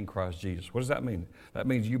in Christ Jesus. What does that mean? That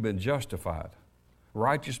means you've been justified.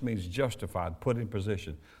 Righteous means justified, put in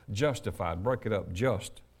position. Justified, break it up,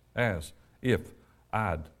 just as if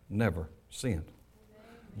I'd never sinned.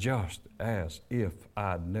 Just as if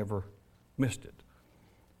I'd never missed it.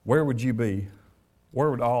 Where would you be? Where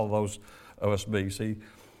would all of those of us be? See,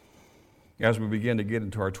 as we begin to get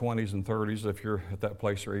into our 20s and 30s, if you're at that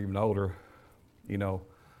place or even older, you know,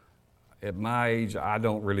 at my age, I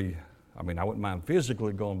wouldn't mind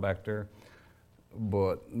physically going back there,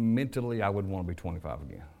 but mentally, I wouldn't want to be 25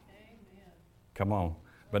 again. Amen. Come on.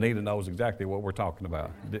 Benita knows exactly what we're talking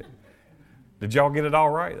about. Did y'all get it all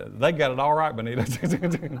right? They got it all right,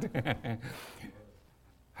 Benita.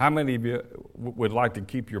 How many of you would like to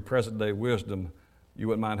keep your present day wisdom? You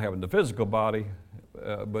wouldn't mind having the physical body,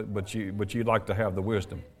 but you'd like to have the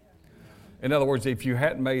wisdom. In other words, if you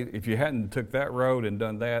hadn't took that road and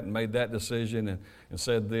done that and made that decision and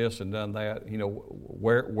said this and done that, you know,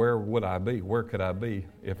 where would I be? Where could I be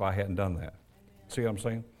if I hadn't done that? See what I'm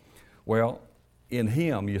saying? Well, in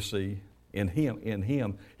Him, you see, in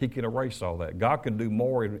Him, He can erase all that. God can do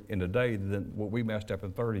more in a day than what we messed up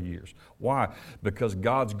in 30 years. Why? Because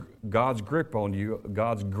God's grip on you,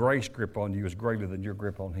 God's grace grip on you is greater than your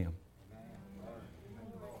grip on Him.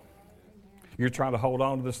 You're trying to hold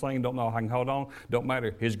on to this thing, don't know how I can hold on. Don't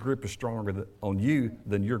matter. His grip is stronger on you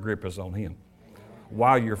than your grip is on Him.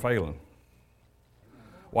 While you're failing.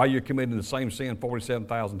 While you're committing the same sin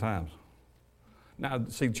 47,000 times. Now,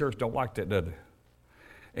 see, the church don't like that, does it?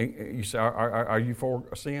 And you say, are you for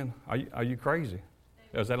sin? Are you crazy?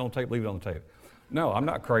 Is that on tape? Leave it on the tape. No, I'm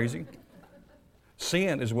not crazy.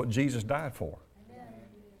 Sin is what Jesus died for.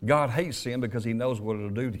 God hates sin because He knows what it'll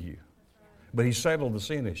do to you. But He settled the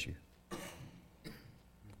sin issue.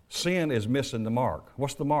 Sin is missing the mark.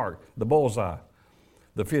 What's the mark? The bullseye.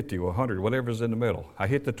 The 50 or 100, whatever's in the middle. I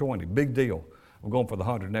hit the 20, big deal. I'm going for the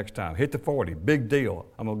 100 next time. Hit the 40, big deal.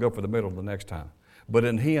 I'm going to go for the middle the next time. But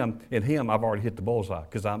in Him, I've already hit the bullseye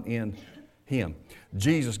because I'm in Him.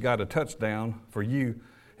 Jesus got a touchdown for you,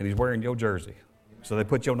 and He's wearing your jersey. So they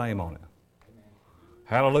put your name on it.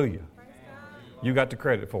 Hallelujah. You got the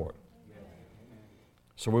credit for it.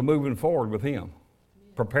 So we're moving forward with Him.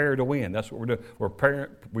 Prepare to win. That's what we're doing.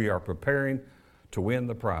 We are preparing to win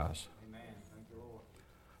the prize. Amen. Thank you, Lord.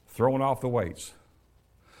 Throwing off the weights.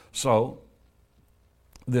 So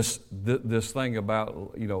this thing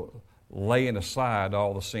about, you know, laying aside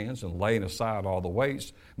all the sins and laying aside all the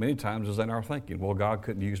weights, many times is in our thinking, well, God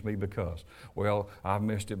couldn't use me because, well, I've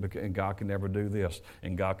missed it and God can never do this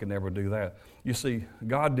and God can never do that. You see,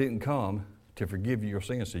 God didn't come to forgive you your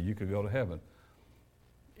sins so you could go to heaven.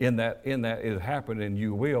 In that it happened and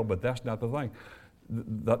you will, but that's not the thing.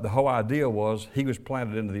 The whole idea was He was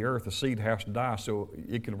planted into the earth. The seed has to die so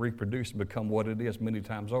it can reproduce and become what it is many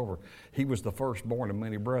times over. He was the firstborn of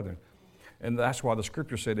many brethren. And that's why the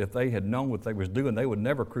Scripture said if they had known what they was doing, they would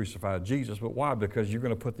never crucify Jesus. But why? Because you're going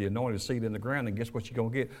to put the anointed seed in the ground, and guess what you're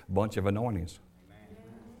going to get? A bunch of anointings. Amen.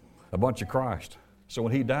 A bunch of Christ. So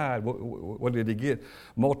when He died, what did He get?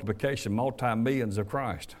 Multiplication, multi-millions of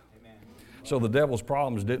Christ. Amen. So the devil's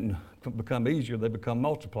problems didn't become easier, they become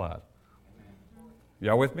multiplied. Amen.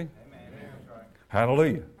 Y'all with me? Amen.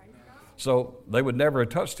 Hallelujah. So they would never have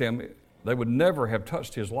touched Him. They would never have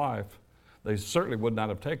touched His life. They certainly would not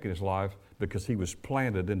have taken His life because He was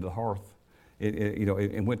planted into the hearth,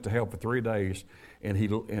 and went to hell for 3 days, and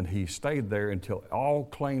he stayed there until all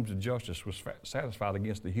claims of justice was satisfied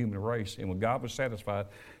against the human race. And when God was satisfied,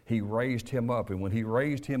 He raised Him up, and when He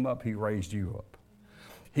raised Him up, He raised you up.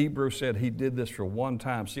 Hebrews said He did this for one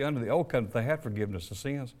time. See, under the old covenant, they had forgiveness of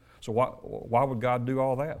sins. So why would God do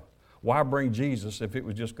all that? Why bring Jesus if it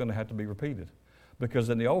was just going to have to be repeated? Because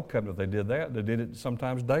in the old covenant, they did that. They did it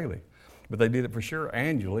sometimes daily. But they did it for sure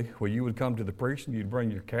annually, where you would come to the priest and you'd bring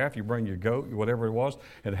your calf, you bring your goat, whatever it was,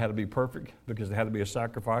 and it had to be perfect because it had to be a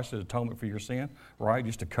sacrifice, an atonement for your sin, right?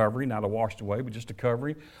 Just a covering, not a washed away, but just a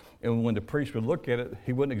covering. And when the priest would look at it,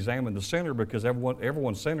 he wouldn't examine the sinner because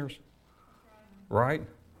everyone's sinners, right?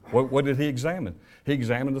 What did he examine? He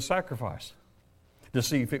examined the sacrifice to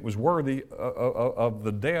see if it was worthy of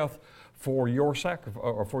the death for your sacrifice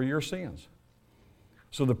or for your sins.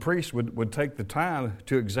 So the priest would take the time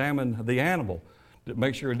to examine the animal to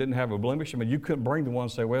make sure it didn't have a blemish. I mean, you couldn't bring the one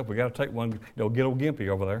and say, well, we got to take one, get old Gimpy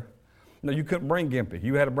over there. No, you couldn't bring Gimpy.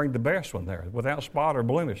 You had to bring the best one there without spot or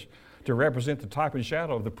blemish to represent the type and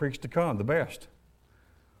shadow of the priest to come, the best.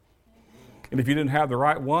 And if you didn't have the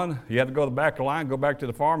right one, you had to go to the back of the line, go back to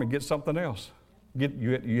the farm and get something else.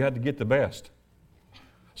 You had to get the best.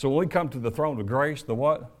 So when we come to the throne of grace, the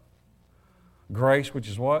what? Grace, which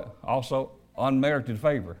is what? Also unmerited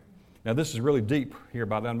favor. Now this is really deep here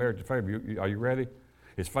about unmerited favor. Are you ready?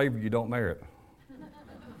 It's favor you don't merit.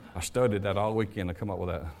 I studied that all weekend to come up with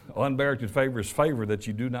that. Unmerited favor is favor that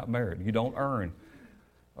you do not merit. You don't earn.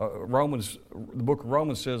 The book of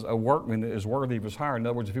Romans says a workman is worthy of his hire. In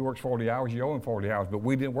other words, if he works 40 hours, you owe him 40 hours. But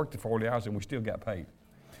we didn't work the 40 hours and we still got paid.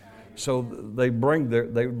 So they bring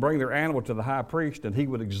their animal to the high priest, and he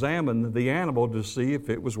would examine the animal to see if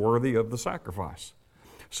it was worthy of the sacrifice.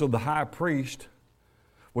 So the high priest,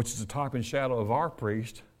 which is the type and shadow of our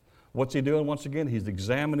priest, what's he doing once again? He's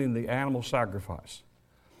examining the animal sacrifice.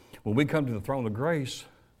 When we come to the throne of grace,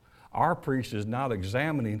 our priest is not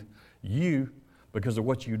examining you because of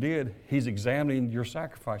what you did. He's examining your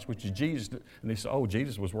sacrifice, which is Jesus. And he said, oh,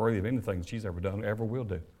 Jesus was worthy of anything she's ever done, ever will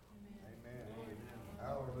do.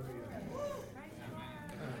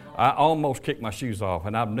 I almost kicked my shoes off,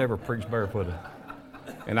 and I've never preached barefooted.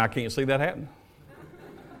 And I can't see that happen.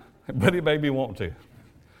 But it made me want to.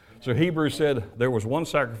 So Hebrews said there was one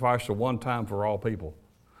sacrifice for one time for all people.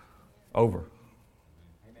 Over.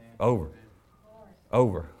 Over.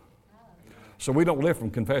 Over. So we don't live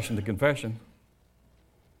from confession to confession.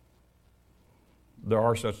 There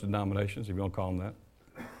are such denominations, if you want to call them that.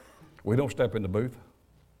 We don't step in the booth.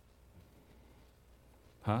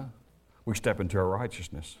 Huh? We step into our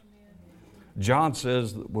righteousness. John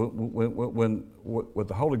says what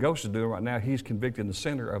the Holy Ghost is doing right now, he's convicting the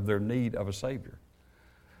sinner of their need of a Savior.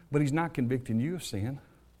 But he's not convicting you of sin.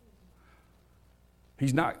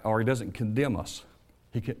 He's not, or he doesn't condemn us.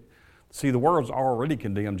 See, the world's already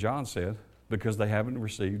condemned, John said, because they haven't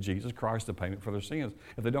received Jesus Christ, the payment for their sins.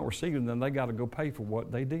 If they don't receive him, then they got to go pay for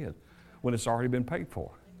what they did when it's already been paid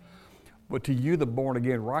for. But to you, the born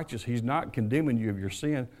again righteous, he's not condemning you of your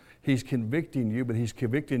sin. He's convicting you, but he's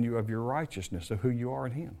convicting you of your righteousness, of who you are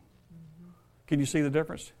in him. Mm-hmm. Can you see the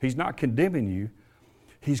difference? He's not condemning you.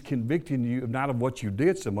 He's convicting you not of what you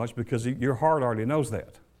did so much, because your heart already knows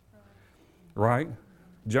that. Right?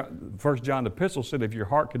 1 John the epistle said, if your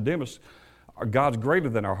heart condemns us, God's greater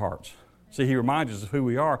than our hearts. See, he reminds us of who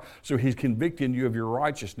we are. So he's convicting you of your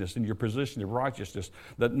righteousness and your position of righteousness,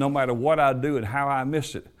 that no matter what I do and how I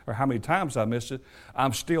miss it or how many times I miss it,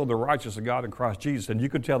 I'm still the righteous of God in Christ Jesus. And you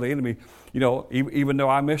could tell the enemy, you know, even though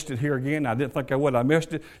I missed it here again, I didn't think I would, I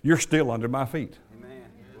missed it, you're still under my feet. Amen.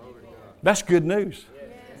 That's good news.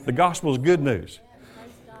 The gospel is good news.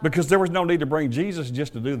 Because there was no need to bring Jesus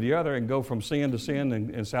just to do the other and go from sin to sin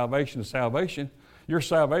and salvation to salvation. Your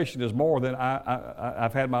salvation is more than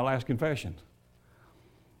I've had my last confession.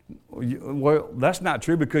 Well, that's not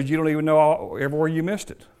true, because you don't even know everywhere you missed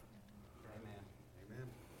it. Amen.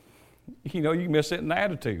 You know, you miss it in the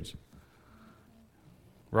attitudes.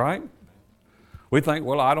 Right? We think,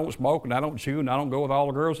 well, I don't smoke and I don't chew and I don't go with all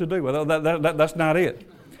the girls who do. Well, that's not it.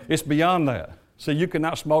 It's beyond that. See, you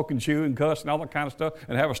cannot smoke and chew and cuss and all that kind of stuff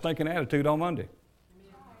and have a stinking attitude on Monday.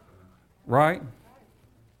 Right?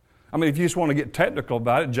 I mean, if you just want to get technical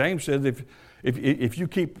about it, James says if you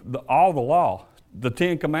keep all the law, the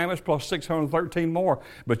 10 commandments plus 613 more,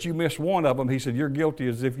 but you miss one of them, he said, you're guilty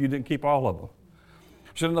as if you didn't keep all of them.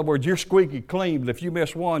 So in other words, you're squeaky clean, but if you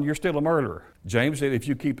miss one, you're still a murderer. James said if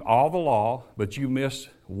you keep all the law, but you miss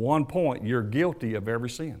one point, you're guilty of every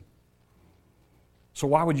sin. So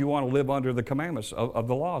why would you want to live under the commandments of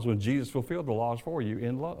the laws when Jesus fulfilled the laws for you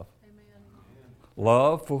in love? Amen.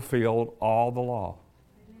 Love fulfilled all the law.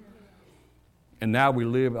 And now we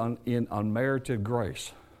live in unmerited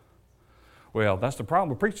grace. Well, that's the problem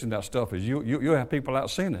with preaching that stuff, is you have people out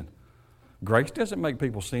sinning. Grace doesn't make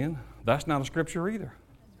people sin. That's not a scripture either.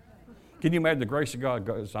 Can you imagine the grace of God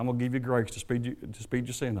goes, I'm going to give you grace to speed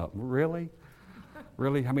your sin up. Really?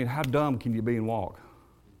 Really? I mean, how dumb can you be and walk?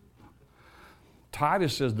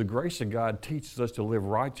 Titus says the grace of God teaches us to live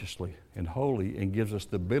righteously and holy and gives us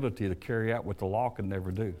the ability to carry out what the law could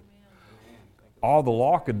never do. All the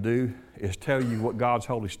law could do is tell you what God's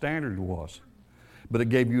holy standard was, but it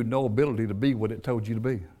gave you no ability to be what it told you to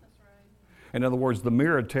be. That's right. In other words, the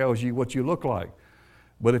mirror tells you what you look like,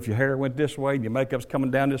 but if your hair went this way and your makeup's coming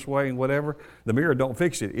down this way and whatever, the mirror don't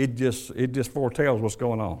fix it. It just foretells what's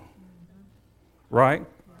going on. Mm-hmm. Right?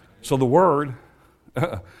 So the word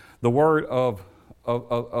of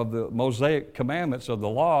the Mosaic commandments of the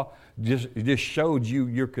law just showed you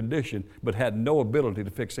your condition, but had no ability to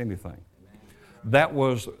fix anything. That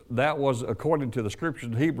was according to the scriptures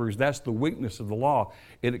in Hebrews, that's the weakness of the law.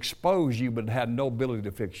 It exposed you, but it had no ability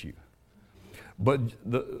to fix you.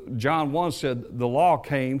 But John 1 said the law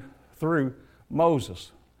came through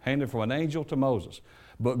Moses, handed from an angel to Moses.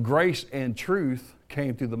 But grace and truth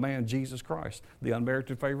came through the man Jesus Christ, the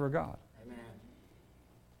unmerited favor of God. Amen.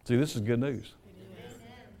 See, this is good news.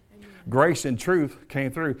 Grace and truth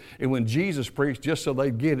came through. And when Jesus preached, just so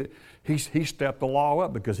they'd get it, he stepped the law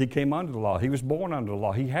up because he came under the law. He was born under the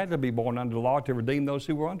law. He had to be born under the law to redeem those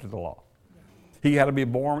who were under the law. He had to be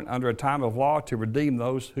born under a time of law to redeem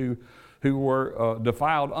those who were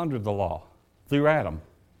defiled under the law through Adam.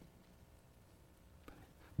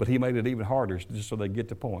 But he made it even harder just so they get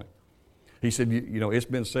the point. He said, you know, it's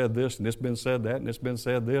been said this, and it's been said that, and it's been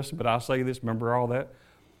said this, but I say this, remember all that?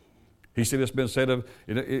 He said it's been said of,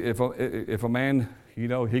 if a man, you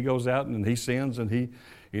know, he goes out and he sins and he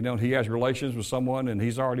has relations with someone and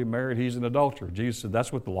he's already married, he's an adulterer. Jesus said,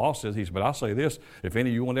 that's what the law says. He said, but I say this, if any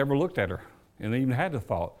of you ever looked at her and even had the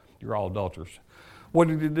thought, you're all adulterers. What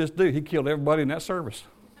did he just do? He killed everybody in that service.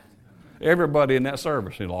 Everybody in that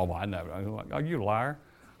service. He said, oh, I never. I'm like, oh, you liar.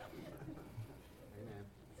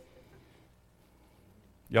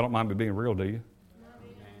 Y'all don't mind me being real, do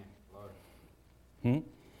you?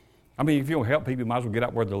 I mean, if you don't help people, you might as well get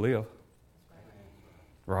out where they live.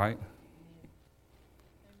 Right?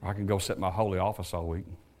 I can go sit in my holy office all week.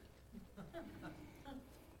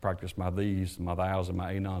 Practice my these, my thous, and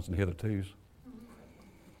my anons and hithertos.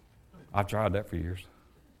 I've tried that for years.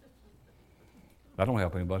 That don't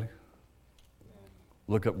help anybody.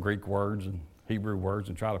 Look up Greek words and Hebrew words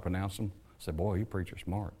and try to pronounce them. Say, boy, you preachers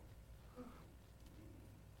smart.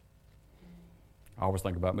 I always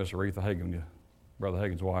think about Miss Aretha Hagen, Brother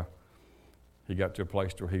Hagen's wife. He got to a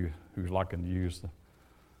place where he was liking to use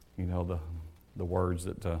the words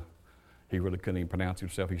that he really couldn't even pronounce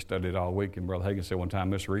himself. He studied all week, and Brother Hagen said one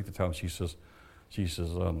time, Miss Aretha told him, she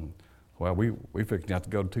says, well, we fixing to have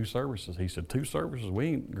to go to 2 services. He said, 2 services? We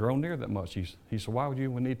ain't grown near that much. He said, why would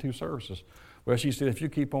we need 2 services? Well, she said, if you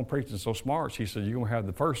keep on preaching so smart, she said, you're going to have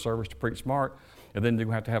the first service to preach smart, and then you're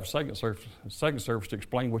going to have a second service to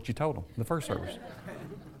explain what you told them in the first service.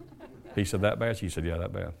 He said, that bad? She said, yeah,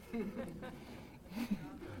 that bad.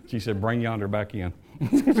 She said, bring yonder back in.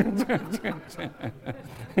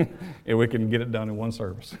 And we can get it done in 1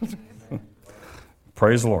 service.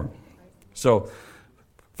 Praise the Lord. So,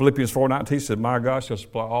 Philippians 4:19 said, my God shall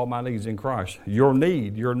supply all my needs in Christ. Your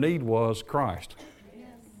need was Christ.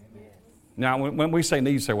 Now, when we say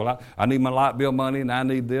needs, say, well, I need my light bill money, and I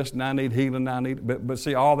need this, and I need healing, but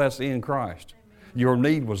see, all that's in Christ. Your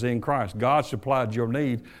need was in Christ. God supplied your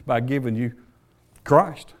need by giving you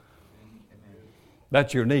Christ.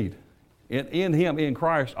 That's your need. In Him, in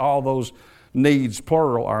Christ, all those needs,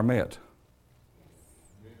 plural, are met.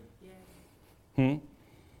 You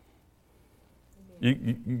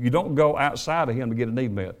don't go outside of Him to get a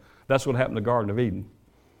need met. That's what happened in the Garden of Eden.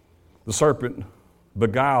 The serpent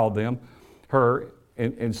beguiled her,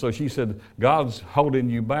 and so she said, God's holding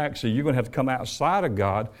you back, so you're going to have to come outside of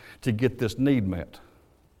God to get this need met.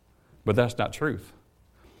 But that's not truth.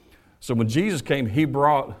 So when Jesus came, He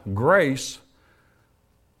brought grace,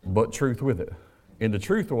 but truth with it. And the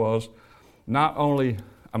truth was, not only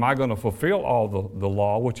am I going to fulfill all the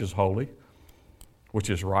law, which is holy, which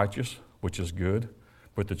is righteous, which is good,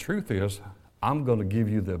 but the truth is, I'm going to give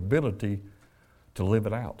you the ability to live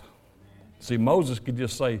it out. See, Moses could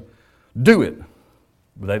just say, do it,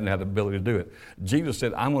 but they didn't have the ability to do it. Jesus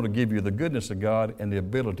said, I'm going to give you the goodness of God and the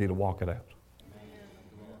ability to walk it out.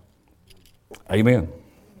 Amen.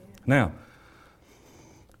 Now,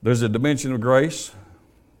 there's a dimension of grace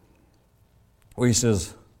where He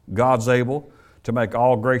says, God's able to make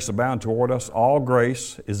all grace abound toward us. All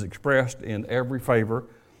grace is expressed in every favor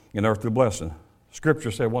and earthly blessing.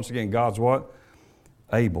 Scripture said, once again, God's what?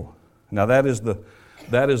 Able. Now that is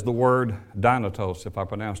the word dynatos, if I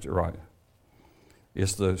pronounced it right.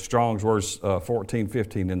 It's the Strong's words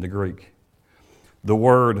 1415 in the Greek. The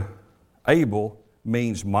word able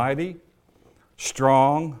means mighty,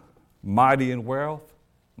 strong, mighty in wealth,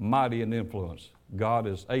 mighty in influence. God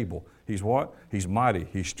is able. He's what? He's mighty.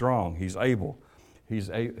 He's strong. He's able. He's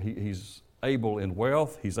able in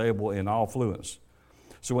wealth. He's able in all fluence.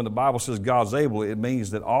 So when the Bible says God's able, it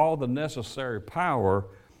means that all the necessary power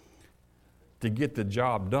to get the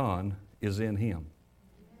job done is in Him.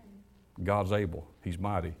 God's able. He's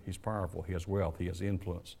mighty. He's powerful. He has wealth. He has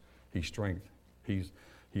influence. He's strength.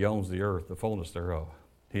 He owns the earth, the fullness thereof.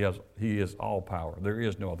 He is all power. There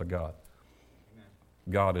is no other God. Amen.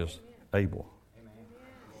 God is able. Amen.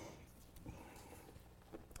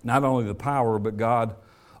 Not only the power, but God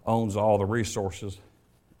owns all the resources,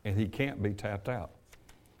 and He can't be tapped out.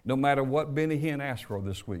 No matter what Benny Hinn asked for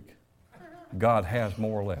this week, God has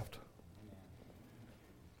more left.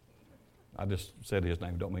 I just said His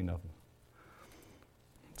name, don't mean nothing.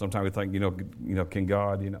 Sometimes we think, can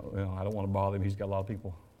God, I don't want to bother Him. He's got a lot of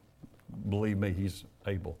people. Believe me, He's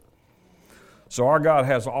able. So our God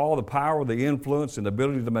has all the power, the influence, and the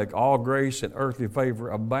ability to make all grace and earthly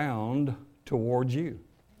favor abound towards you.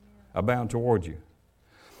 Abound towards you.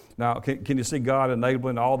 Now, can you see God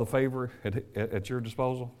enabling all the favor at your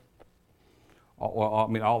disposal? All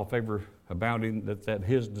the favor abounding that's at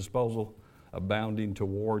His disposal, abounding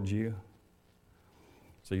towards you.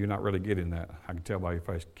 So you're not really getting that. I can tell by your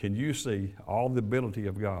face. Can you see all the ability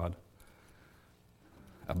of God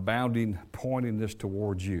abounding, pointing this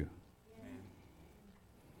towards you?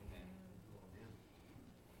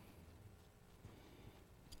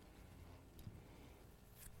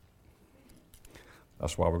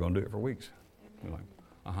 That's why we're going to do it for weeks. You're like,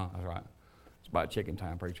 that's right. It's about chicken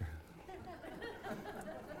time, preacher.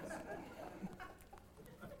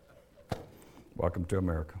 Welcome to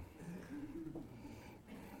America.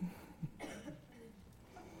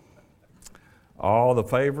 All the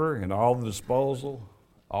favor and all the disposal,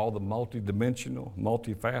 all the multidimensional,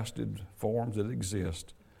 multifaceted forms that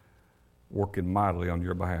exist, working mightily on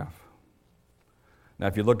your behalf. Now,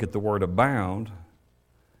 if you look at the word abound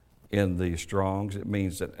in the Strong's, it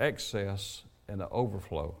means an excess and an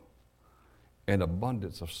overflow, an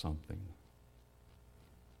abundance of something.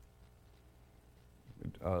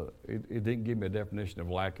 It didn't give me a definition of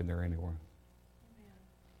lack in there anywhere.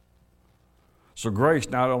 So grace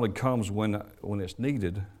not only comes when it's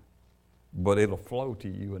needed, but it'll flow to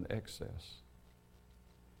you in excess.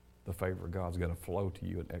 The favor of God's going to flow to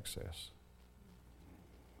you in excess.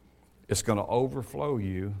 It's going to overflow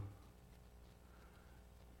you.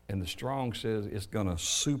 And the Strong says it's going to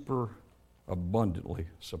super abundantly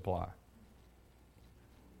supply.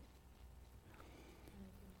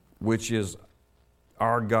 Which is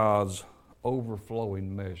our God's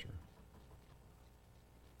overflowing measure.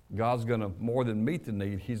 God's going to more than meet the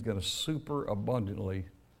need, He's going to super abundantly,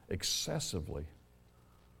 excessively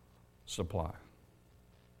supply.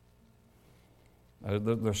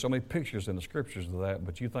 There's so many pictures in the scriptures of that,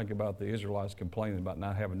 but you think about the Israelites complaining about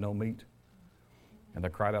not having no meat. And they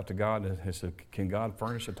cried out to God and they said, can God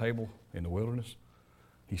furnish a table in the wilderness?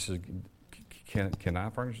 He said, can I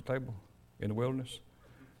furnish a table in the wilderness?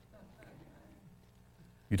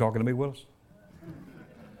 You talking to me, Willis?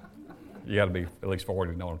 You got to be at least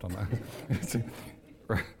 40 to know what I'm talking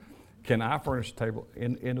about. Can I furnish a table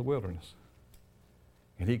in the wilderness?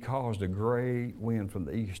 And He caused a great wind from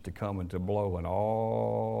the east to come and to blow, and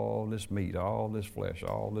all this meat, all this flesh,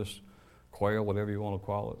 all this quail, whatever you want to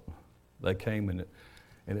call it, they came and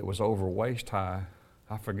it was over waist high.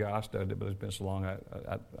 I forgot, I studied it, but it's been so long, I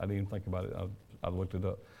didn't even think about it. I looked it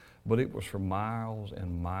up. But it was for miles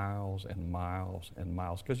and miles and miles and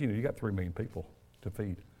miles. Because, you got 3 million people to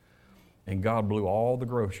feed. And God blew all the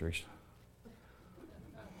groceries,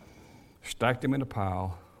 stacked them in a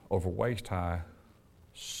pile over waist high,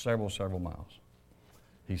 several miles.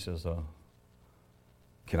 He says,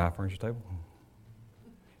 can I furnish a table?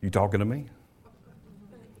 You talking to me?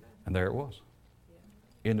 And there it was,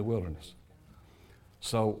 in the wilderness.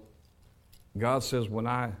 So God says, when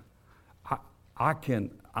I'm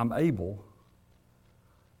able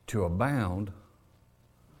to abound,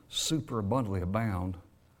 super abundantly abound,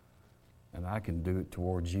 and I can do it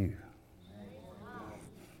towards you.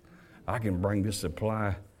 I can bring this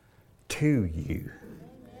supply to you.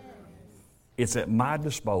 It's at my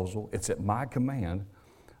disposal. It's at my command.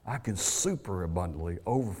 I can super abundantly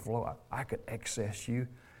overflow. I can excess you,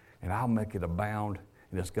 and I'll make it abound,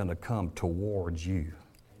 and it's going to come towards you.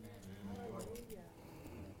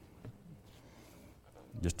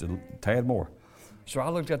 Just a tad more. So I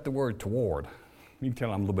looked at the word toward. You can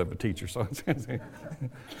tell I'm a little bit of a teacher. So,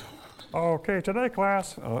 okay, today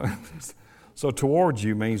class. So towards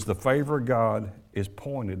you means the favor of God is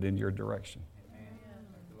pointed in your direction.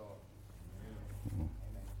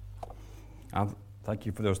 Thank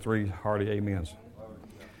you for those 3 hearty amens.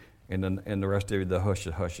 And the rest of you, the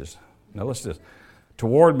hushes. Now listen to this.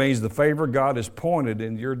 Toward means the favor of God is pointed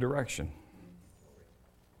in your direction,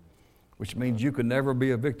 which means you can never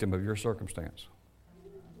be a victim of your circumstance.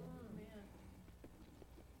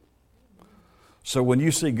 So when you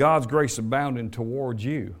see God's grace abounding towards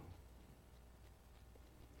you,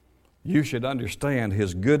 you should understand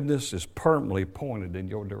His goodness is permanently pointed in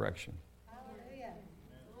your direction.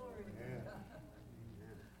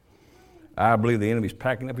 I believe the enemy's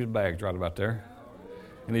packing up his bags right about there,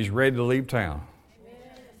 and he's ready to leave town.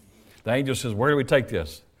 The angel says, where do we take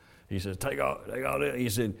this? He says, take all this. He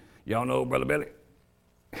said, y'all know Brother Billy?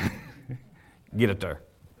 Get it there.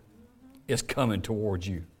 It's coming towards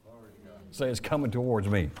you. Say, it's coming towards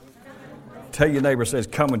me. Tell your neighbor, say, it's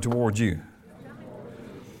coming towards you.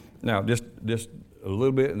 Now, just a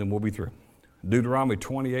little bit, and then we'll be through. Deuteronomy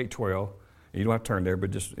 28:12. You don't have to turn there, but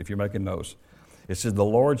just if you're making notes. It says, the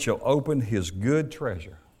Lord shall open his good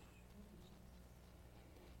treasure.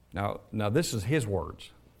 Now this is his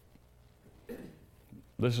words.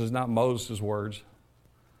 This is not Moses' words.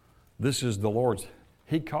 This is the Lord's.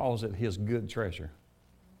 He calls it his good treasure.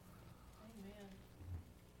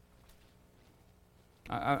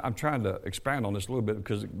 I'm trying to expand on this a little bit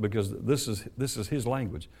because this is his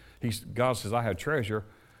language. God says, I have treasure,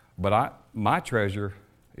 but my treasure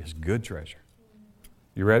is good treasure.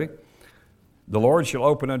 You ready? The Lord shall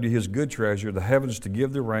open unto his good treasure the heavens to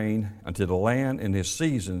give the rain unto the land in his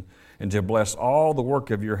season, and to bless all the work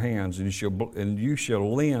of your hands, and you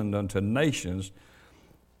shall lend unto nations,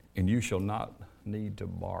 and you shall not need to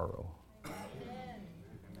borrow.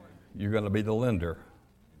 You're going to be the lender,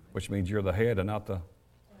 which means you're the head and not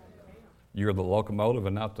you're the locomotive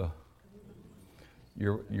and not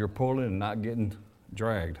you're pulling and not getting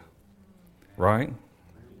dragged, right?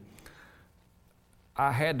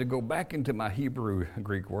 I had to go back into my Hebrew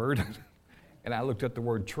Greek word, and I looked at the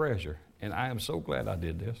word treasure, and I am so glad I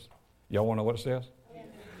did this. Y'all want to know what it says?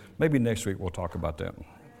 Maybe next week we'll talk about that.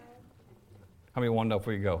 How many want to know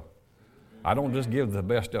before you go? I don't just give the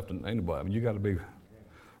best stuff to anybody. I mean, you got to be,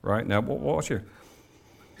 right? Now, watch here.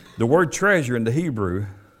 The word treasure in the Hebrew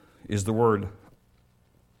is the word,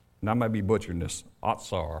 and I might be butchering this,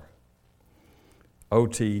 otsar.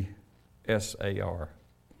 O-T-S-A-R.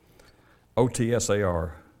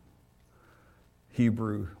 O-T-S-A-R.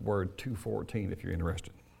 Hebrew word 214 if you're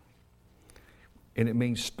interested. And it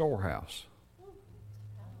means storehouse.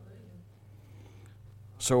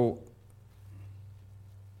 So,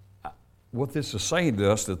 what this is saying to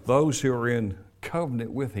us, that those who are in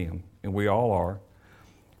covenant with him, and we all are,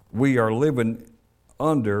 we are living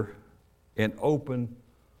under an open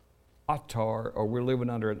attar, or we're living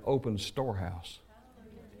under an open storehouse.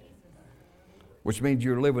 Which means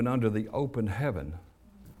you're living under the open heaven,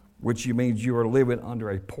 which means you are living under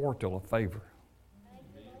a portal of favor.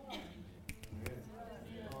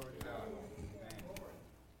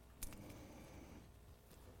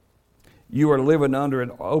 You are living under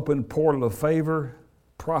an open portal of favor,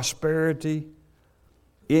 prosperity,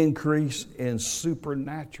 increase, and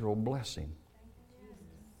supernatural blessing.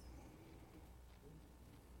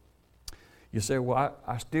 You say, well,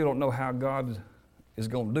 I still don't know how God is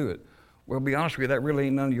going to do it. Well, to be honest with you, that really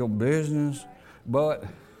ain't none of your business, but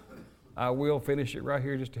I will finish it right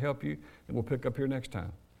here just to help you, and we'll pick up here next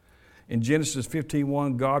time. In Genesis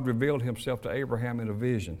 15:1, God revealed himself to Abraham in a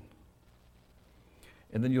vision.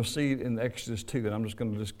 And then you'll see it in Exodus 2, and I'm just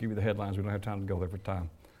going to give you the headlines. We don't have time to go there for time.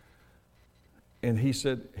 And he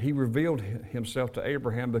said he revealed himself to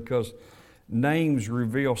Abraham because names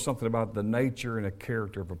reveal something about the nature and the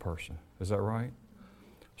character of a person. Is that right?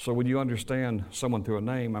 So when you understand someone through a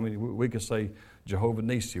name, I mean, we could say Jehovah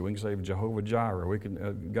Nissi, we can say Jehovah Jireh. We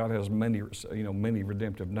can. God has many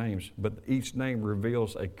redemptive names, but each name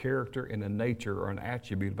reveals a character and a nature or an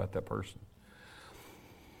attribute about that person.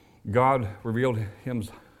 God revealed him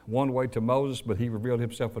one way to Moses, but he revealed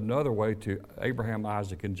himself another way to Abraham,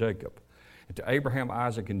 Isaac, and Jacob. And to Abraham,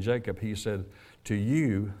 Isaac, and Jacob, he said, to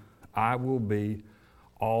you, I will be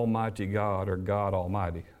Almighty God, or God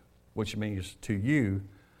Almighty, which means to you,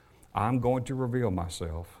 I'm going to reveal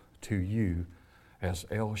myself to you as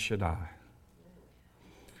El Shaddai.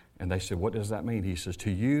 And they said, what does that mean? He says,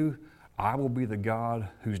 to you, I will be the God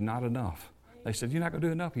who's not enough. They said, you're not going to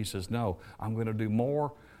do enough? He says, no, I'm going to do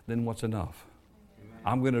more than what's enough.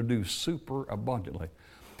 I'm going to do super abundantly.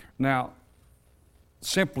 Now, it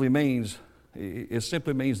simply means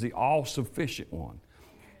the all-sufficient one.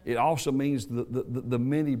 It also means the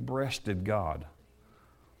many-breasted God.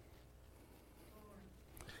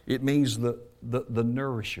 It means the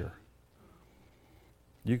nourisher.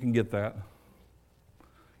 You can get that.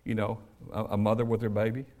 You know, a mother with her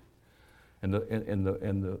baby, and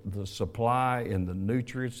the supply and the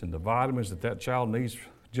nutrients and the vitamins that child needs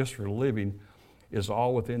just for living is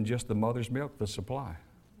all within just the mother's milk, the supply.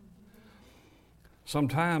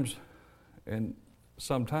 Sometimes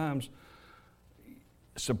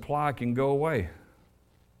supply can go away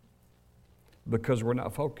because we're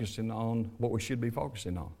not focusing on what we should be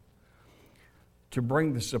focusing on. To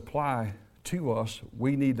bring the supply to us,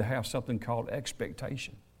 we need to have something called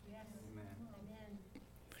expectation. Yes.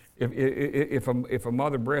 If a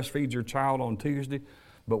mother breastfeeds her child on Tuesday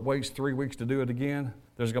but waits 3 weeks to do it again,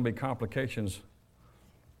 there's going to be complications.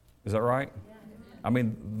 Is that right? Yeah. I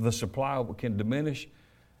mean, the supply can diminish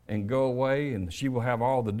and go away, and she will have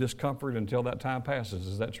all the discomfort until that time passes.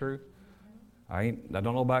 Is that true? I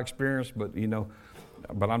don't know by experience, but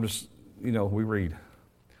I'm just, we read.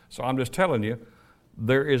 So I'm just telling you,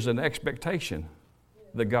 there is an expectation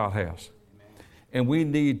that God has. And we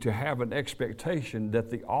need to have an expectation that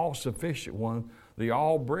the all-sufficient one, the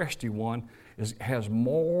all-breasty one, has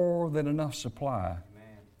more than enough supply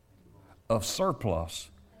of surplus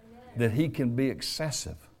that he can be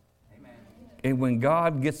excessive. And when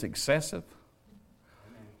God gets excessive,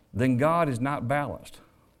 then God is not balanced.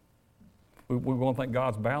 We're going to think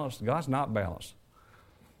God's balanced. God's not balanced.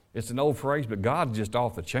 It's an old phrase, but God's just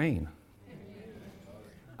off the chain.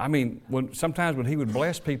 I mean, sometimes when he would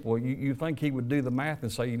bless people, you think he would do the math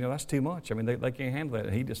and say, you know, that's too much. I mean, they can't handle that.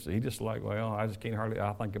 And he just like, well, I just can't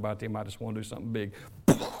I think about them. I just want to do something big.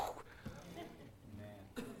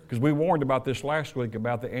 Because we warned about this last week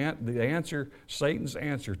about the answer, Satan's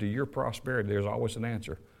answer to your prosperity. There's always an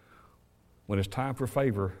answer. When it's time for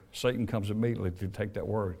favor, Satan comes immediately to take that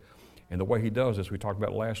word. And the way he does this, we talked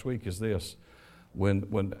about last week, is this.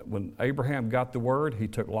 When Abraham got the word, he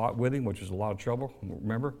took Lot with him, which is a lot of trouble,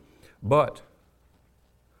 remember? But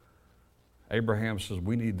Abraham says,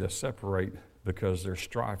 we need to separate because there's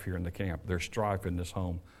strife here in the camp. There's strife in this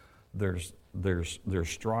home. There's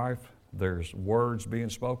strife. There's words being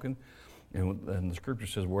spoken. And the scripture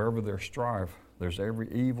says, wherever there's strife, there's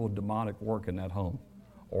every evil demonic work in that home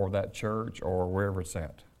or that church or wherever it's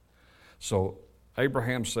at. So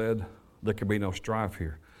Abraham said, there can be no strife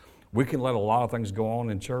here. We can let a lot of things go on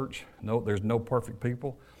in church. No, there's no perfect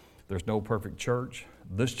people. There's no perfect church.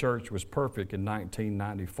 This church was perfect in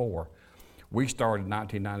 1994. We started in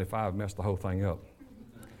 1995, messed the whole thing up.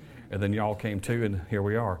 And then y'all came too, and here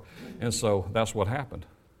we are. And so that's what happened.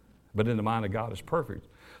 But in the mind of God, it's perfect.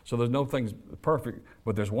 So there's no things perfect,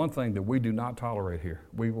 but there's one thing that we do not tolerate here.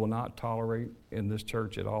 We will not tolerate in this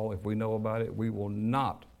church at all. If we know about it, we will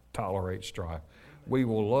not tolerate strife. We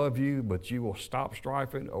will love you, but you will stop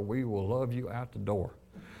strifing, or we will love you out the door.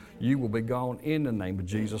 You will be gone in the name of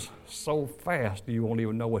Jesus so fast you won't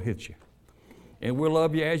even know what hits you. And we'll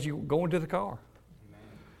love you as you go into the car.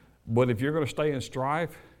 But if you're going to stay in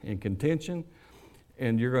strife and contention,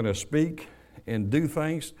 and you're going to speak and do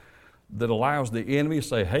things that allows the enemy to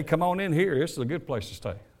say, hey, come on in here, this is a good place to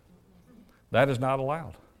stay. That is not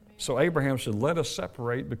allowed. So Abraham said, let us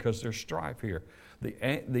separate because there's strife here. The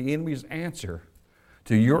enemy's answer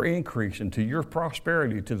to your increase and to your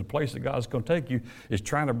prosperity, to the place that God's going to take you, is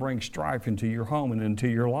trying to bring strife into your home and into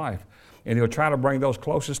your life. And he'll try to bring those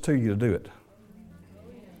closest to you to do it.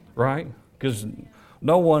 Right? Because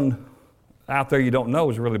no one out there you don't know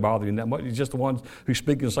is really bothering you that much. It's just the ones who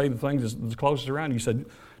speak and say the things that's closest around you. You said,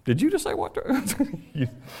 did you just say what?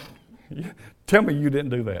 Tell me you didn't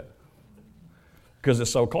do that. Because it's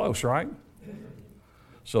so close, right?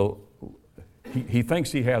 So he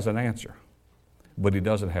thinks he has an answer, but he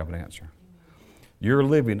doesn't have an answer. You're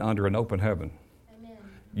living under an open heaven. Amen.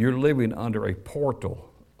 You're living under a portal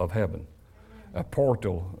of heaven. Amen. A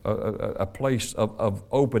portal, a place of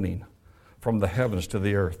opening from the heavens to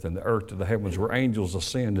the earth and the earth to the heavens, where angels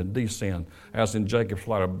ascend and descend, as in Jacob's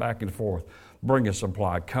ladder, back and forth, bringing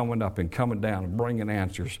supply, coming up and coming down, and bringing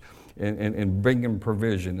answers, and bringing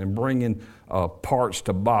provision, and bringing parts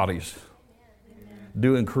to bodies,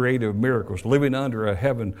 doing creative miracles, living under a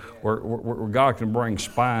heaven where God can bring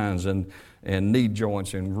spines and knee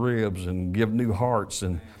joints and ribs and give new hearts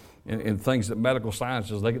and things that medical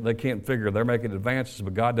sciences, they can't figure. They're making advances,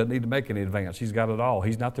 but God doesn't need to make any advance. He's got it all.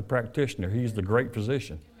 He's not the practitioner. He's the great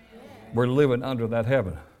physician. We're living under that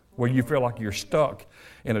heaven where you feel like you're stuck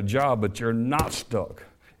in a job, but you're not stuck.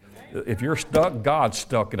 If you're stuck, God's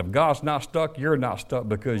stuck. And if God's not stuck, you're not stuck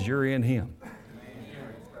because you're in Him.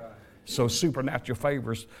 So supernatural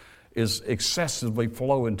favors is excessively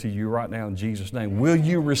flowing to you right now in Jesus' name. Will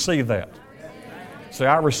you receive that? Say,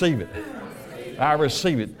 I receive it. I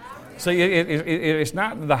receive it. See, it's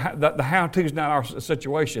not the how-to is not our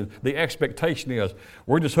situation. The expectation is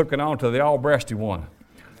we're just hooking on to the all-breasty one.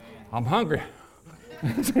 I'm hungry.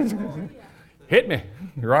 Hit me,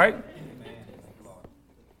 right?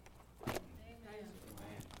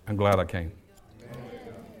 I'm glad I came.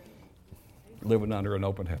 Living under an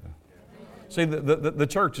open heaven. See, the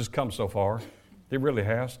church has come so far. It really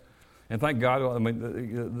has. And thank God, I mean,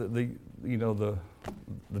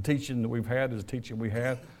 the teaching that we've had is the teaching we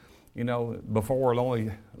had. You know, before, the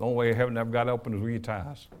only way heaven ever got open was we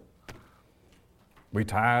tithe. We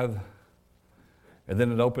tithe, and then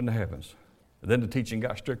it opened the heavens. And then the teaching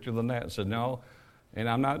got stricter than that and said, no, and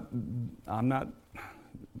I'm not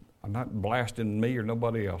blasting me or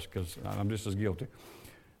nobody else because I'm just as guilty.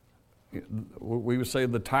 We would say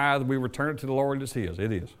the tithe, we return it to the Lord as His.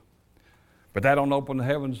 It is. But that don't open the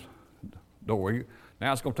heavens door.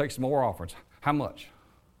 Now it's going to take some more offerings. How much?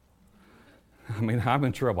 I mean, I'm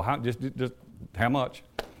in trouble. Just how much?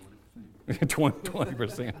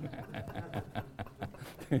 20%.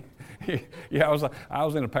 Yeah, I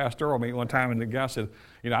was in a pastoral meeting one time, and the guy said,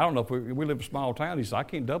 I don't know if we live in a small town. He said, I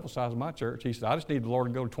can't double size my church. He said, I just need the Lord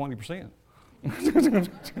to go to 20%.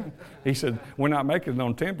 He said, we're not making it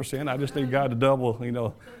on 10%. I just need God to double,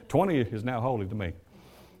 20 is now holy to me.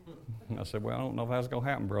 And I said, well, I don't know if that's going to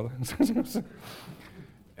happen, brother.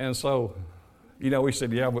 And so, we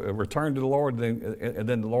said, yeah, we'll return to the Lord, and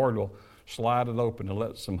then the Lord will slide it open and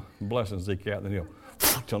let some blessings leak out, and then he'll,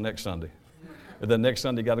 till next Sunday. And then next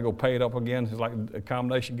Sunday, you got to go pay it up again. It's like a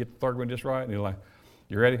combination, get the third one just right, and you're like,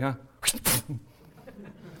 you ready, huh?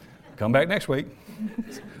 Come back next week.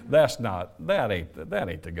 That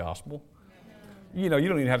ain't the gospel. You don't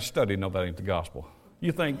even have to study to know that ain't the gospel.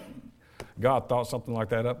 You think God thought something like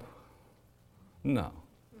that up? No.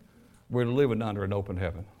 We're living under an open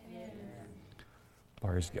heaven.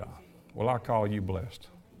 Praise God. Well, I call you blessed.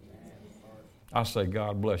 I say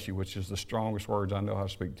God bless you, which is the strongest words I know how to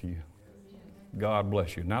speak to you. God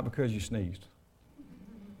bless you. Not because you sneezed,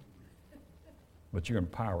 but you're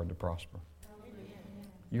empowered to prosper.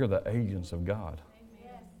 You're the agents of God.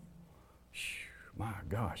 My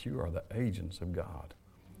gosh, you are the agents of God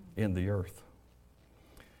in the earth.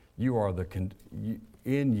 You are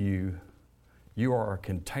you are a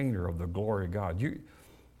container of the glory of God.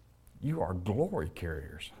 You are glory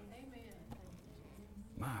carriers.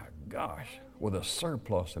 My gosh, with a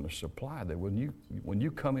surplus and a supply that when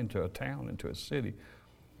you come into a town, into a city,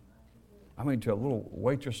 to a little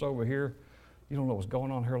waitress over here, you don't know what's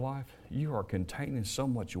going on in her life. You are containing so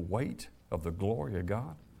much weight of the glory of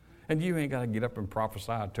God. And you ain't got to get up and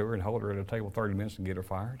prophesy to her and hold her at a table 30 minutes and get her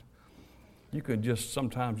fired. You can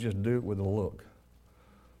sometimes just do it with a look.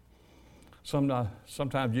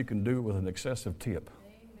 Sometimes you can do it with an excessive tip.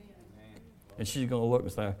 And she's going to look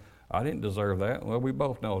and say, I didn't deserve that. Well, we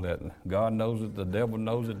both know that. God knows it, the devil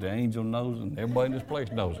knows it, the angel knows it, and everybody in this place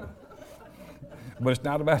knows it. But it's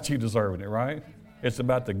not about you deserving it, right? It's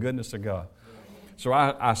about the goodness of God. So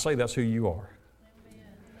I say that's who you are.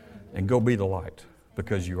 And go be the light,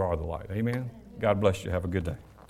 because you are the light. Amen? God bless you. Have a good day.